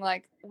and being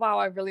like, wow,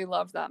 I really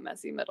loved that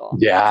messy middle.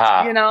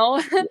 Yeah.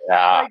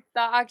 Yeah. Like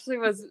that actually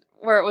was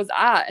where it was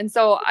at. And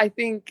so I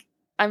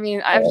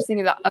was just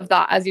thinking of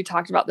that as you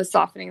talked about the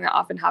softening that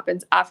often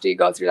happens after you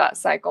go through that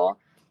cycle.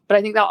 But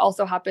I think that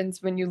also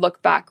happens when you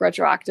look back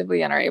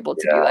retroactively and are able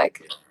to be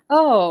like,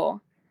 oh,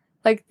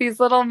 like these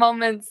little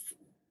moments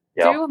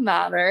do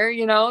matter.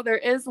 There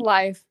is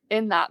life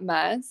in that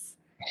mess.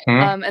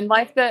 And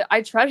life that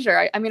I treasure.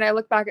 I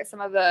look back at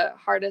some of the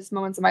hardest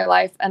moments of my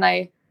life and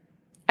I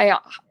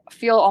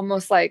feel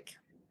almost like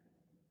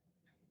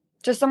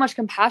just so much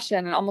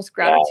compassion and almost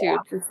gratitude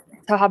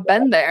to have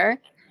been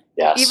there.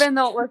 Yes. Even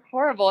though it was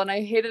horrible and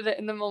I hated it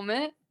in the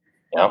moment.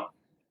 Yep.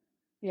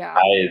 Yeah.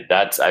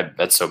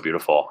 That's so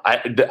beautiful.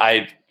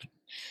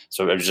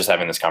 So I was just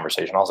having this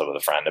conversation also with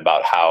a friend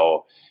about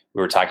how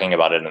we were talking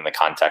about it in the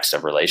context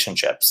of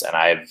relationships. And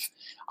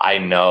I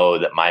know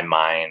that my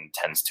mind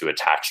tends to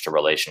attach to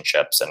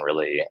relationships and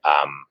really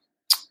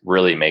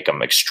make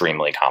them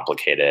extremely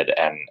complicated.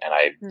 And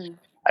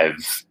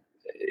I've,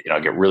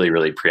 get really,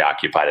 really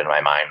preoccupied in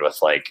my mind with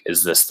like,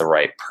 is this the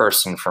right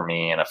person for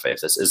me? And if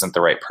this isn't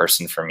the right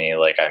person for me,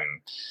 like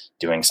I'm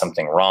doing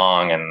something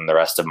wrong and the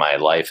rest of my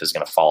life is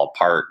going to fall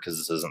apart because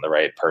this isn't the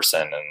right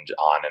person, and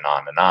on and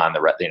on and on.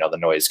 The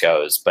noise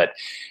goes. But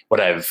what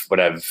I've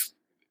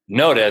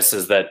noticed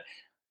is that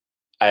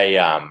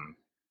I,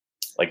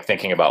 like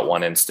thinking about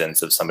one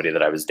instance of somebody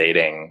that I was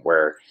dating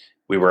where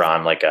we were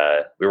on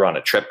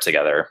a trip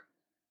together.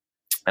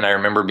 And I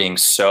remember being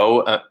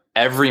so,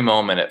 every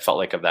moment it felt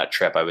like of that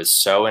trip, I was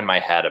so in my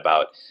head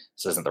about,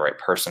 this isn't the right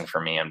person for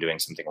me. I'm doing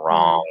something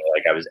wrong.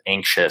 Like I was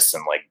anxious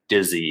and like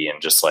dizzy,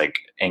 and just like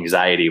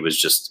anxiety was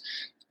just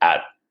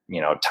at,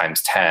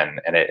 times 10.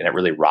 And it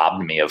really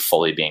robbed me of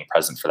fully being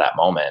present for that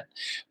moment.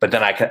 But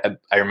then I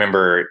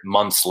remember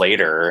months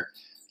later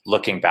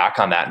looking back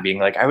on that and being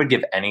like, I would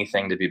give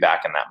anything to be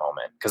back in that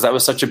moment. Cause that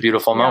was such a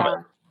beautiful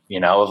moment,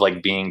 of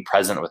like being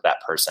present with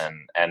that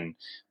person. And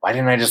why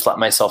didn't I just let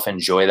myself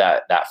enjoy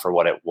that for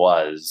what it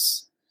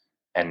was,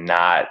 and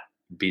not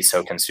be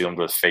so consumed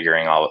with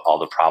figuring out all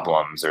the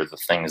problems or the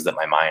things that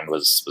my mind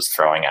was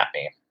throwing at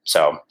me.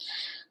 So,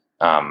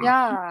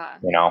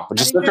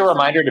 just like a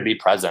reminder to be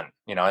present,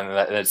 and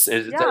it's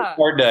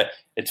hard to,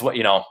 it's what,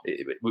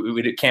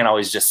 we can't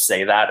always just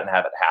say that and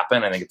have it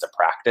happen. I think it's a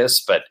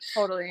practice, but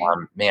totally,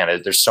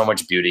 man, there's so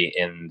much beauty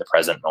in the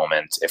present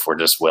moment if we're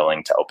just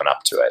willing to open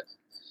up to it.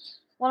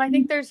 Well, I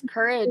think there's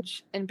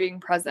courage in being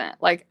present,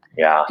 like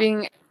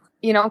being,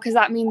 because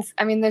that means,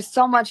 there's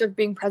so much of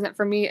being present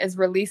for me is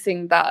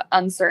releasing that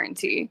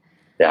uncertainty,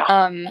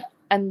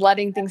 and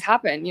letting things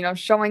happen,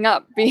 showing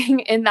up, being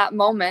in that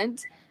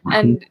moment.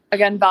 And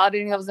again,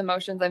 validating those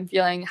emotions I'm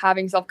feeling,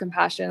 having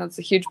self-compassion, that's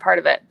a huge part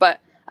of it.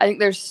 But I think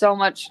there's so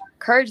much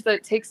courage that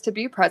it takes to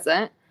be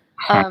present.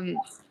 And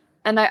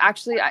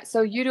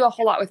so you do a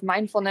whole lot with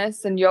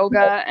mindfulness and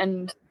yoga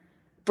and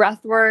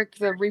breath work,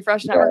 the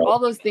Refresh Network, all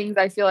those things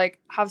I feel like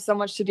have so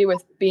much to do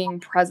with being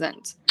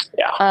present.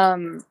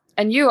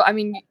 And you,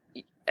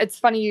 it's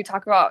funny you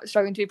talk about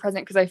struggling to be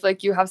present, because I feel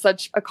like you have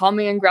such a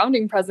calming and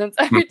grounding presence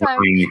every time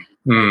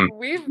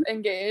we've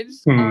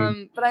engaged.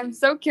 But I'm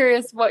so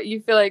curious what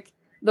you feel like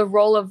the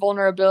role of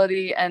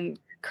vulnerability and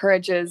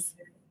courage is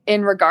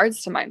in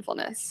regards to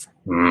mindfulness.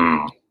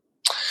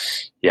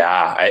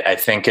 Yeah, I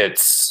think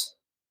it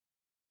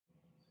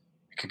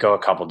could go a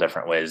couple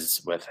different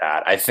ways with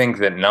that. I think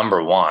that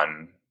number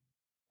one,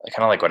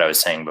 kind of like what I was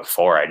saying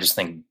before, I just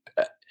think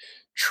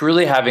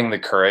truly having the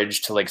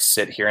courage to like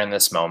sit here in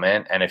this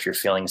moment. And if you're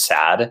feeling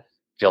sad,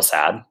 feel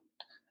sad.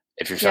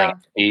 If you're feeling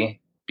happy,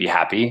 be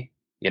happy.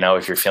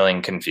 If you're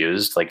feeling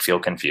confused, like feel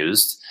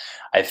confused.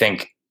 I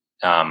think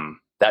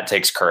that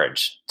takes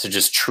courage to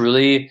just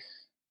truly,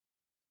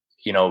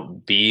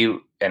 be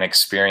and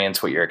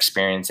experience what you're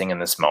experiencing in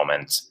this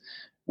moment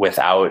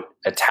without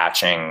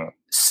attaching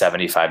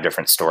 75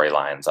 different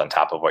storylines on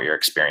top of what you're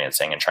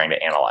experiencing and trying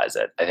to analyze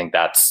it. I think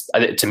that's,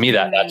 to me,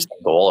 that's the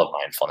goal of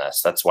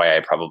mindfulness. That's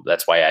why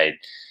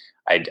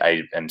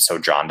I am so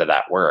drawn to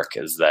that work,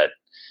 is that,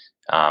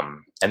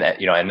 and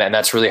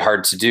that's really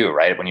hard to do,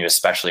 right? When you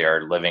especially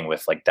are living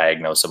with like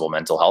diagnosable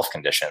mental health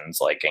conditions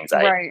like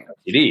anxiety,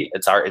 OCD,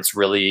 it's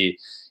really,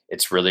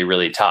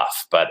 really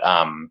tough. But,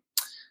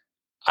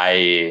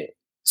 I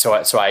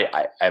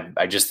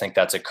just think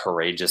that's a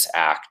courageous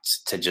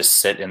act to just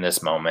sit in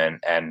this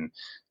moment and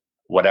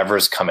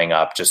whatever's coming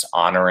up, just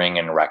honoring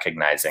and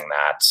recognizing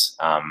that,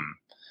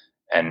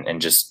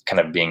 and just kind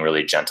of being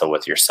really gentle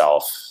with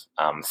yourself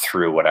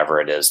through whatever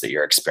it is that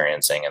you're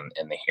experiencing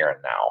in the here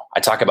and now. I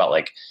talk about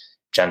like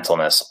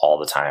gentleness all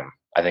the time.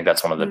 I think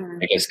that's one of the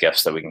biggest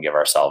gifts that we can give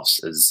ourselves,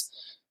 is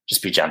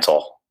just be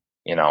gentle,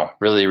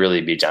 really,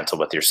 really be gentle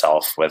with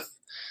yourself, with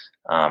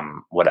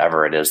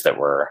whatever it is that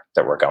we're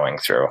going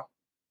through.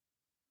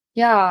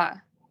 Yeah.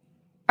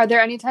 Are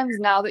there any times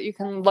now that you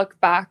can look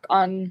back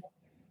on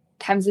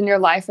times in your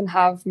life and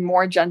have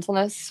more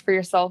gentleness for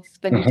yourself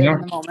than you did in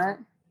the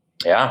moment?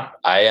 Yeah.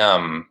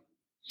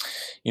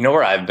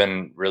 Where I've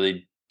been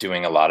really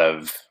doing a lot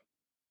of,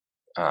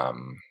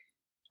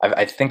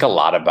 I think a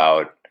lot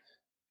about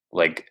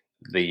like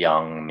the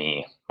young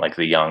me, like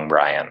the young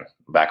Brian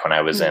back when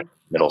I was in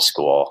middle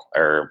school,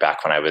 or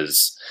back when I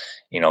was,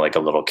 like a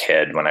little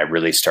kid, when I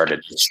really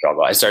started to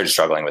struggle. I started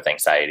struggling with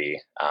anxiety.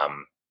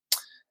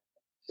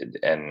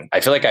 And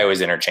I feel like I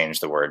always interchange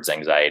the words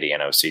anxiety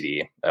and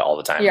OCD all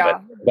the time.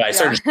 But I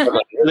started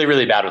struggling really,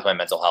 really bad with my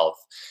mental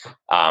health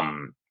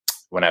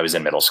when I was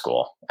in middle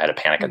school. I had a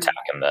panic attack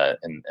in the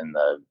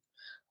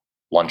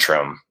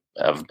lunchroom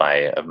of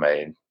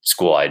my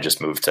school. I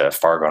just moved to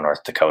Fargo,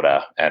 North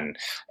Dakota, and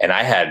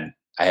I had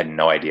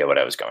no idea what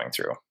I was going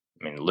through.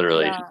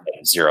 Literally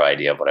zero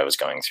idea of what I was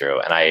going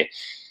through. And I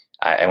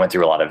went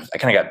through I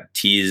kind of got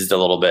teased a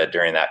little bit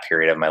during that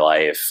period of my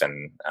life.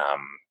 And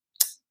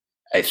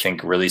I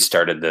think really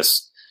started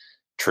this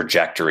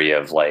trajectory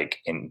of like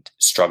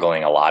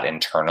struggling a lot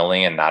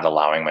internally and not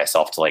allowing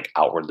myself to like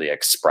outwardly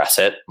express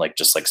it, like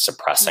just like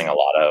suppressing a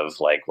lot of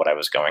like what I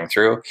was going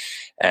through.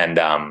 And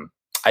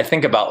I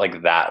think about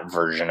like that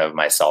version of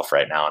myself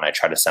right now, and I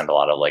try to send a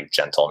lot of like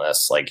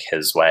gentleness like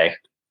his way.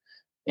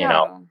 you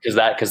know,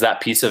 Yeah. because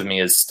that piece of me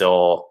is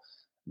still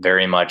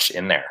very much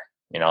in there,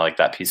 you know, like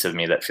that piece of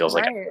me that feels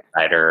like an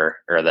outsider,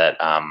 or that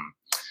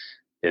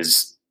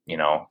is, you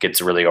know,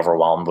 gets really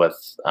overwhelmed with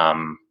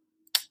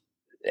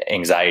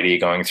anxiety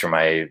going through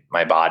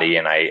my body,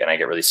 and I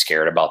get really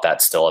scared about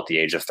that still at the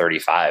age of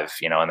 35,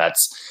 you know, and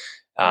that's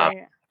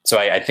so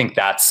I think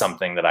that's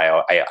something that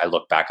I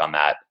look back on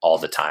that all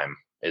the time,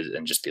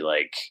 and just be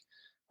like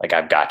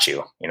I've got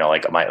you, you know,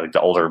 like the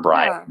older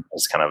Brian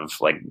is kind of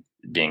like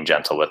being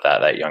gentle with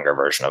that younger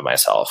version of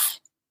myself.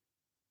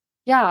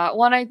 Yeah.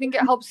 Well, and I think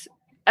it helps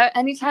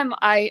anytime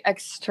I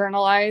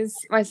externalize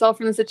myself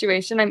from the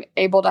situation, I'm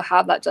able to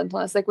have that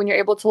gentleness. Like when you're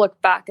able to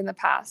look back in the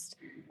past,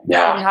 you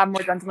can have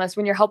more gentleness.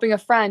 When you're helping a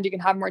friend, you can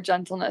have more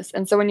gentleness.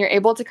 And so when you're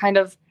able to kind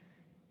of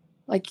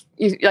like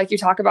you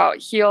talk about,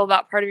 heal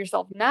that part of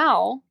yourself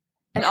now,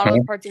 and all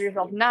those parts of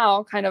yourself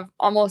now, kind of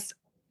almost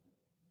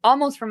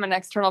from an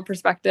external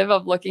perspective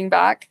of looking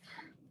back,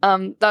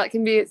 that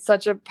can be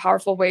such a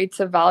powerful way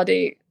to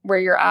validate where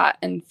you're at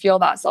and feel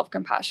that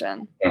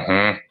self-compassion.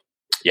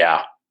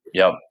 Yeah.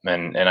 Yep.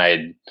 And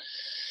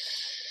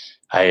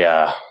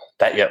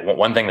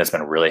one thing that's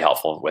been really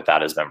helpful with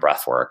that has been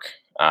breath work.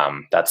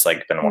 That's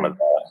like been one of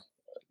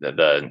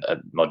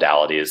the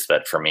modalities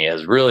that for me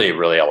has really,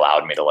 really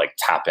allowed me to like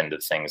tap into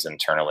things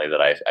internally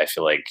that I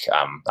feel like,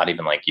 not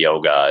even like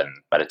yoga and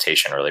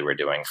meditation really were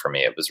doing for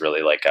me. It was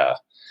really like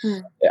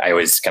I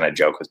always kind of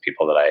joke with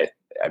people that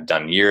I've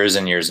done years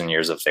and years and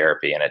years of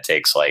therapy, and it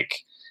takes like,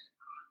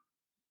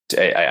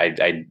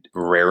 I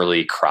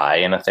rarely cry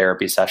in a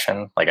therapy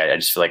session. Like I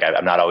just feel like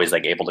I'm not always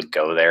like able to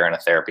go there in a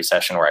therapy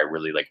session where I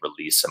really like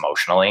release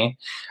emotionally.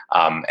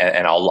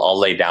 And I'll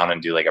lay down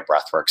and do like a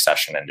breathwork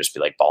session and just be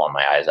like bawling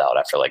my eyes out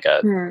after like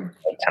like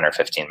 10 or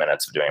 15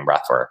 minutes of doing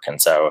breathwork.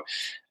 And so,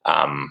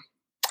 I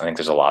think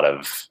there's a lot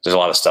of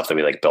stuff that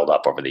we like build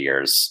up over the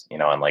years, you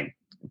know, and like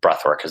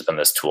breathwork has been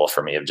this tool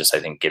for me of just,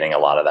 I think, getting a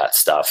lot of that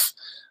stuff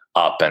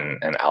up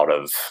and out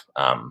of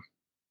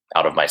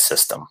my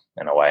system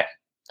in a way.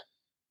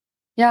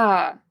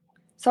 Yeah.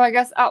 So I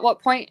guess at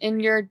what point in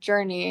your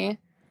journey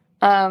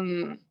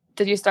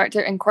did you start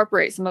to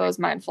incorporate some of those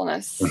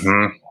mindfulness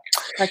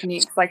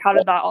techniques? Like how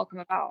did that all come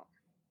about?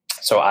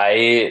 So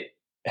I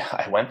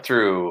went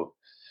through,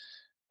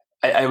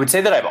 I would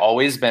say that I've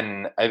always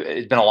been,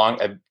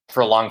 for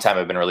a long time,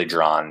 I've been really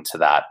drawn to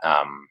that,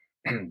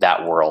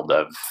 that world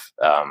of,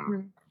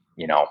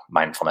 you know,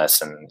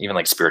 mindfulness and even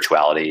like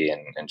spirituality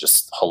and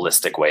just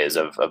holistic ways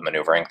of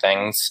maneuvering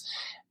things.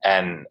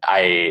 And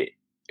I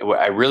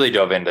really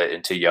dove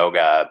into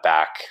yoga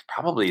back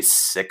probably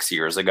 6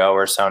 years ago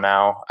or so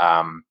now.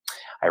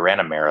 I ran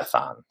a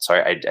marathon. So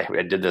I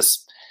did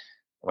this,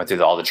 went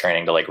through all the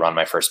training to like run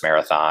my first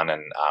marathon,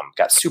 and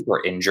got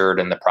super injured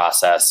in the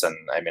process. And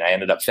I mean, I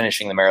ended up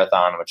finishing the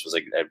marathon, which was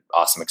like an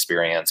awesome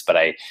experience. But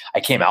I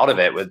came out of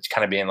it with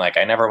kind of being like,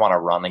 I never want to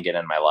run again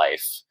in my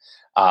life.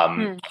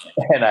 And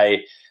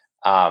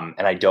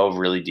I dove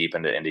really deep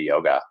into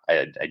yoga.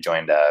 I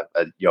joined a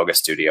yoga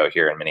studio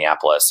here in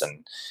Minneapolis,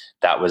 and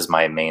that was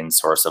my main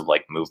source of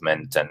like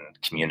movement and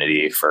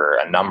community for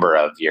a number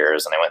of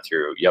years. And I went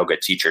through yoga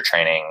teacher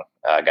training,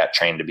 got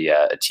trained to be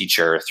a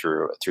teacher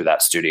through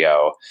that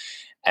studio.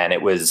 And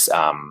it was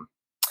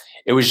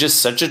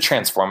just such a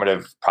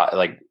transformative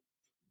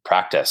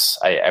practice.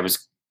 I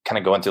was kind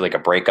of going through like a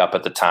breakup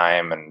at the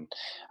time, and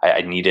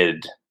I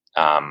needed,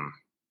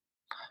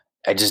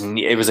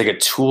 it was like a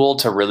tool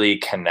to really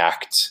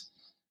connect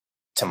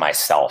to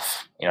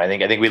myself. You know, I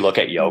think we look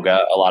at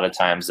yoga a lot of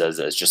times as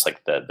just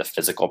like the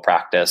physical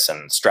practice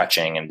and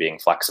stretching and being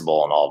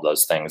flexible and all of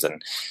those things.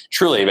 And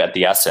truly at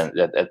the essence,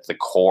 at the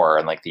core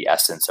and like the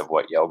essence of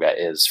what yoga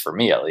is, for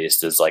me at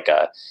least, is like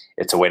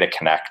it's a way to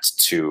connect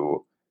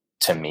to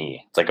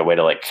me. It's like a way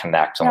to like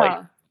connect and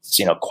like,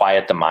 you know,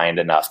 quiet the mind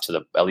enough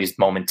to at least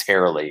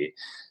momentarily,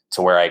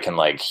 to where I can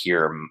like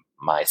hear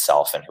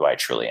myself and who I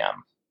truly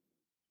am.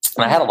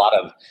 And I had a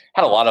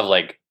lot of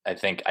like, I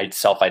think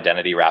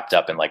self-identity wrapped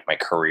up in like my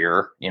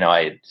career. You know,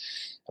 I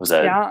was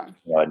a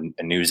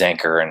news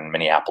anchor in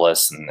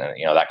Minneapolis, and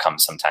you know, that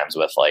comes sometimes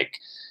with like,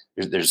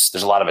 there's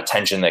a lot of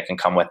attention that can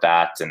come with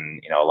that, and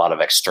you know, a lot of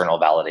external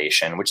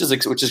validation, which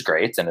is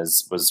great and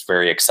was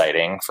very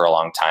exciting for a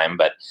long time.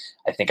 But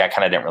I think I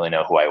kind of didn't really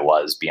know who I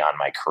was beyond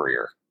my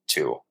career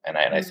too. And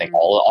I think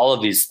all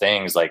of these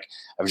things, like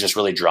I was just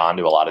really drawn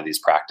to a lot of these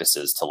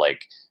practices to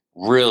like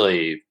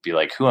really be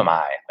like, who am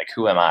I? Like,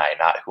 who am I?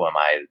 Not who am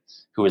I?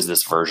 Who is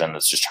this version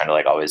that's just trying to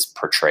like always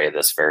portray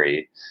this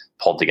very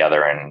pulled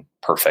together and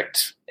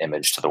perfect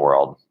image to the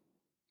world?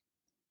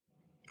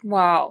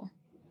 Wow.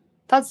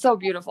 That's so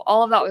beautiful.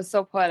 All of that was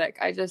so poetic.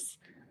 I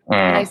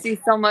see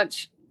so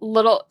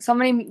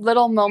many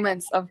little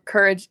moments of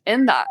courage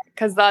in that,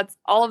 because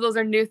all of those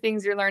are new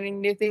things you're learning,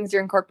 new things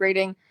you're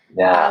incorporating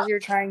as you're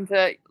trying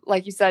to,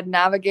 like you said,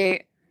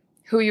 navigate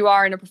who you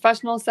are in a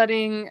professional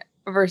setting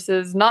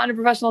versus not in a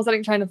professional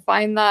setting, trying to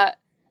find that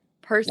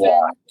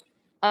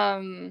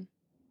person.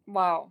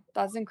 Wow,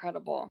 that's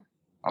incredible.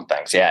 Oh,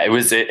 thanks. Yeah,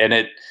 and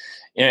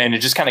it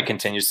just kind of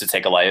continues to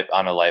take a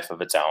life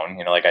of its own.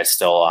 You know, like I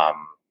still,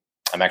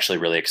 I'm actually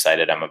really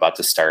excited. I'm about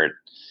to start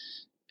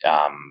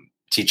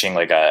teaching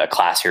like a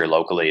class here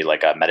locally,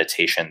 like a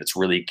meditation that's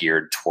really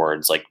geared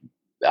towards like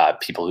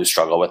people who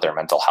struggle with their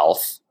mental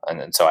health.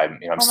 And so I'm,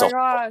 I'm still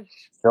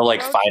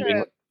like road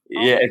finding,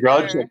 trip.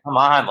 road trip. Come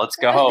on, let's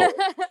go.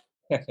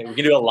 We can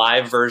do a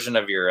live version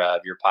of your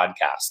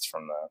podcast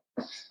from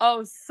the.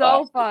 Oh,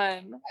 so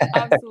fun!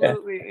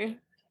 Absolutely.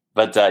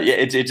 But yeah,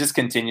 it just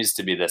continues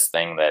to be this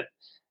thing that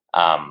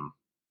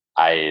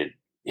I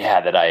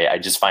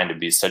just find to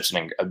be such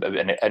an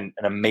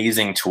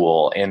amazing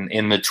tool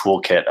in the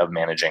toolkit of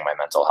managing my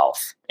mental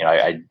health.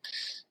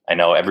 I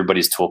know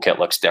everybody's toolkit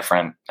looks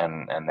different,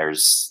 and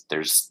there's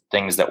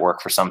things that work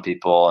for some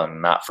people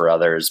and not for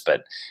others.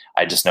 But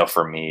I just know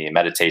for me,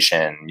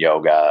 meditation,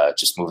 yoga,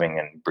 just moving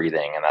and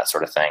breathing and that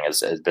sort of thing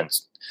has been.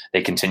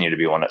 They continue to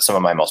be some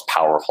of my most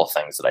powerful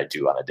things that I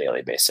do on a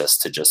daily basis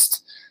to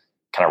just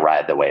kind of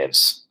ride the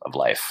waves of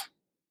life.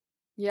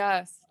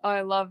 Yes,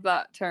 I love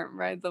that term,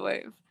 ride the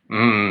wave.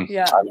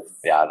 Yeah.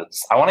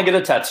 I want to get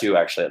a tattoo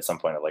actually at some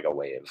point of like a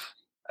wave.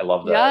 I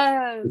love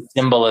the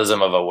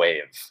symbolism of a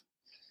wave.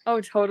 Oh,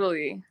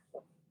 totally.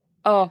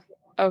 Oh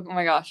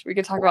my gosh. We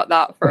could talk about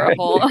that for a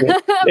whole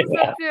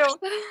episode too.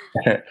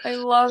 I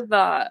love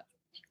that.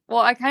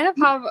 Well, I kind of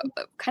have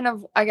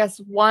I guess,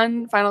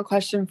 one final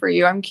question for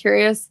you. I'm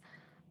curious,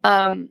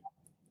 having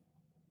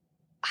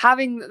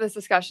this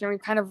discussion,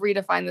 we've kind of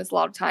redefined this a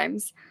lot of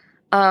times.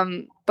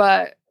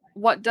 But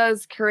what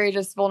does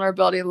courageous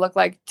vulnerability look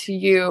like to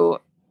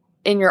you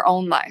in your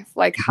own life?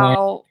 Like,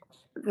 how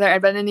there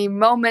have been any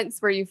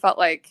moments where you felt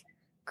like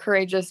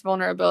courageous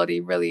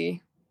vulnerability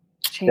really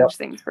changed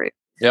things for you?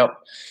 Yep.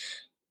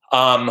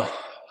 I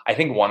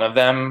think one of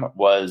them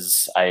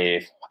was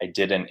I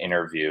did an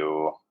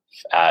interview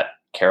at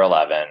KARE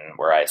 11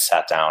 where I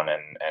sat down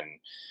and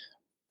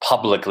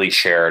publicly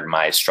shared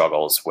my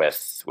struggles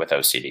with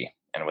OCD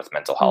and with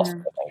mental health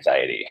and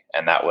anxiety.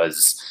 And that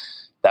was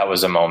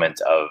a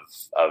moment of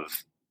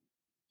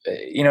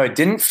it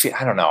didn't feel,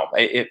 I don't know.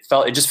 It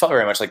just felt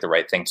very much like the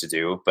right thing to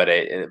do, but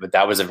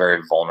that was a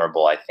very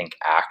vulnerable, I think,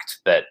 act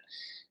that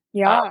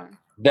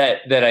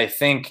I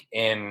think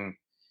and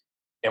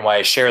why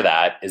I share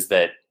that is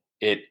that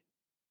it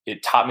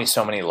taught me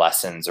so many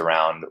lessons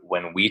around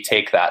when we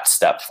take that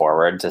step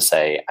forward to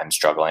say, I'm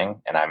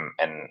struggling and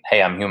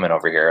hey, I'm human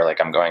over here.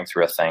 Like I'm going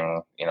through a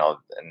thing,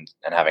 and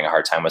having a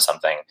hard time with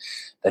something.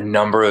 The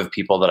number of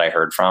people that I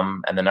heard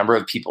from and the number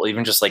of people,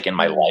 even just like in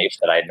my life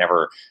that I'd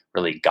never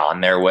really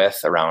gone there with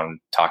around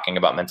talking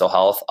about mental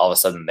health, all of a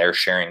sudden they're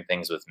sharing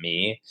things with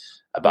me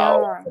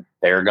about what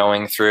they're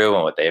going through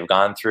and what they've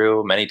gone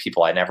through. Many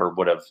people I never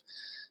would have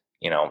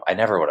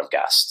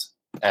guessed.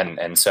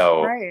 And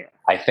so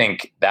I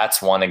think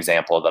that's one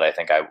example that I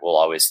think I will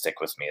always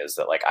stick with me is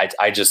that like,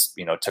 I just,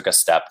 took a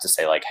step to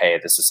say like, hey,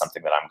 this is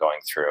something that I'm going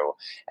through,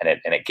 and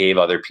it gave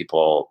other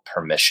people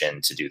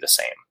permission to do the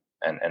same.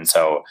 And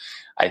so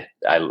I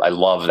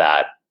love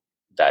that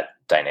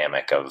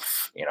dynamic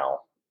of,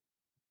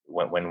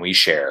 when we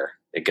share,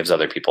 it gives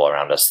other people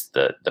around us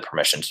the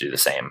permission to do the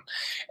same.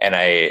 And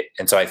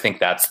so I think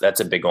that's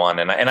a big one.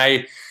 And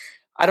I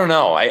don't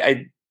know.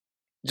 I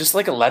just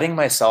like letting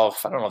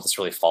myself, I don't know if this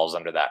really falls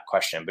under that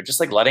question, but just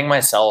like letting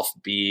myself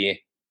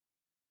be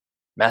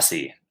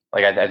messy.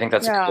 Like, I think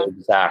that's a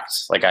courageous act.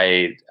 Like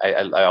I've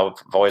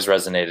always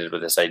resonated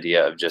with this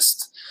idea of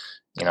just,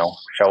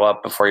 show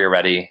up before you're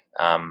ready.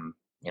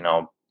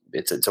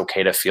 It's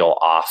okay to feel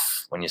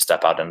off when you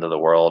step out into the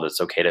world.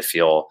 It's okay to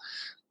feel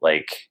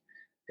like,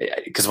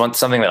 because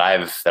something that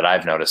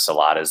I've noticed a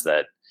lot is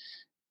that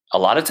a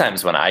lot of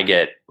times when I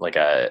get like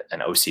an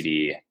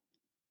OCD,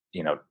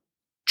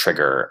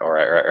 trigger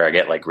or I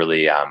get like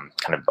really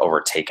kind of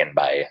overtaken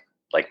by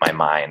like my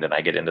mind and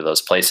I get into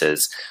those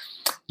places.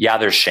 Yeah,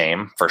 there's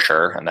shame for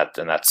sure. And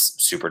that's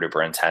super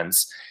duper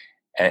intense.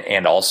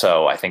 And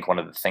also I think one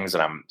of the things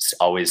that I'm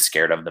always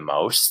scared of the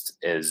most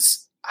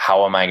is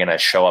how am I going to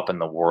show up in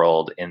the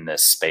world in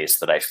this space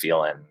that I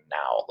feel in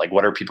now? Like,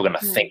 what are people going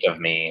to think of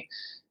me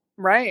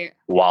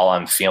while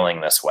I'm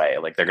feeling this way?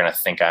 Like they're going to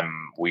think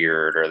I'm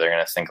weird, or they're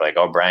going to think like,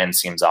 oh, Brian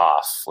seems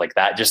off. Like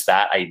that, just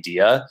that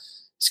idea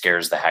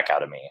scares the heck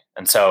out of me.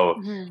 And so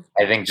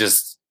I think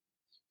just,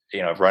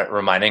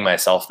 reminding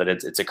myself that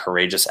it's a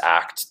courageous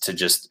act to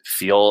just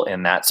feel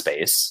in that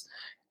space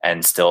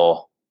and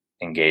still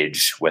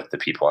engage with the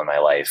people in my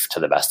life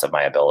to the best of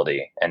my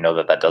ability and know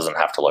that doesn't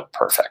have to look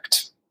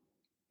perfect.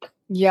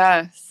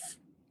 Yes.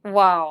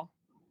 Wow.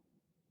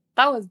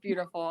 That was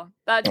beautiful.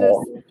 That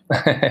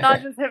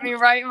just hit me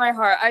right in my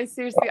heart.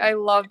 I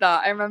love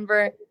that. I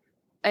remember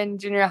in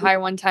junior high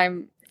one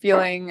time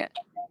feeling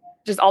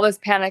just all this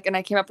panic, and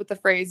I came up with the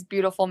phrase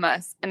beautiful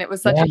mess. And it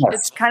was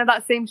it's kind of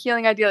that same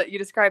healing idea that you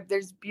described.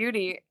 There's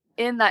beauty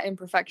in that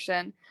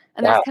imperfection,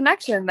 and there's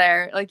connection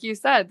there. Like you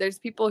said, there's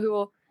people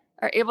who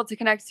are able to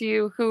connect to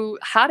you who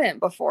hadn't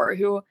before,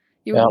 who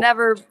you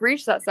never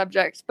breached that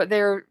subject, but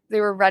they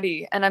were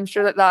ready. And I'm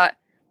sure that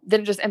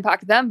didn't just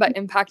impact them, but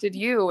impacted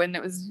you. And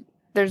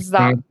there's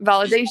that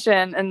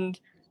validation and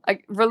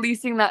like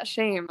releasing that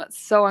shame. That's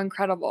so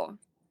incredible.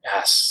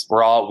 Yes.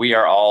 We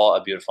are all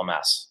a beautiful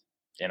mess.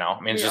 you know,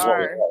 I mean, it's just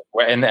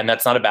what and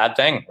that's not a bad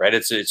thing, right?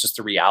 It's just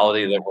the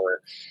reality that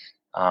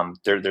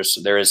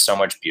there is so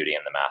much beauty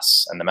in the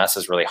mess, and the mess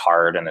is really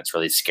hard and it's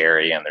really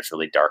scary and there's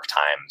really dark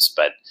times,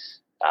 but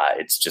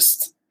it's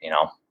just, you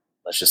know,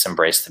 let's just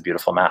embrace the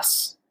beautiful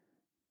mess.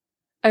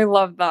 I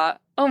love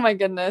that. Oh my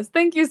goodness.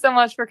 Thank you so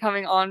much for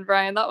coming on,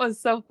 Brian. That was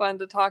so fun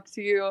to talk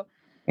to you.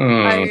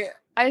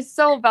 I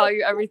so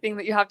value everything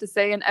that you have to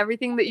say and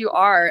everything that you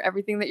are,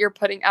 everything that you're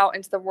putting out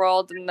into the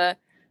world and the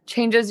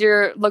changes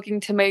you're looking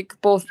to make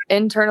both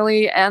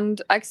internally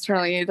and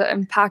externally to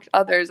impact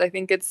others. I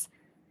think it's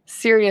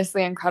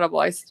seriously incredible.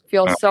 I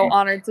feel so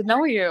honored to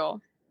know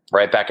you.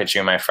 Right back at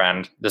you, my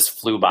friend. This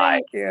flew by.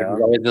 Thank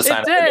you.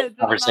 It did.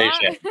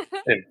 Conversation.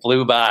 It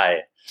flew by.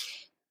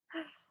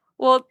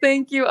 Well,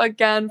 thank you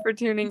again for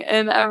tuning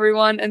in,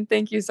 everyone. And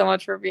thank you so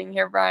much for being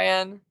here,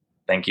 Brian.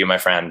 Thank you, my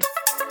friend.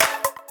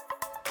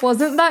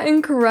 Wasn't that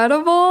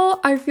incredible?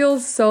 I feel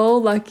so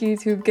lucky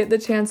to get the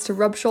chance to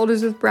rub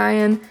shoulders with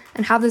Brian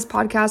and have this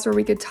podcast where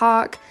we could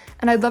talk.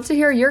 And I'd love to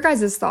hear your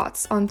guys'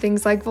 thoughts on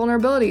things like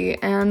vulnerability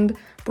and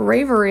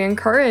bravery and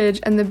courage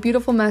and the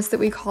beautiful mess that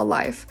we call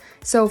life.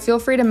 So feel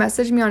free to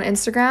message me on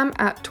Instagram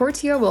at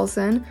Tortilla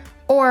Wilson,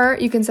 or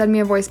you can send me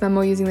a voice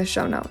memo using the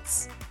show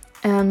notes.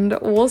 And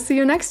we'll see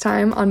you next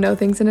time on Know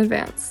Things in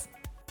Advance.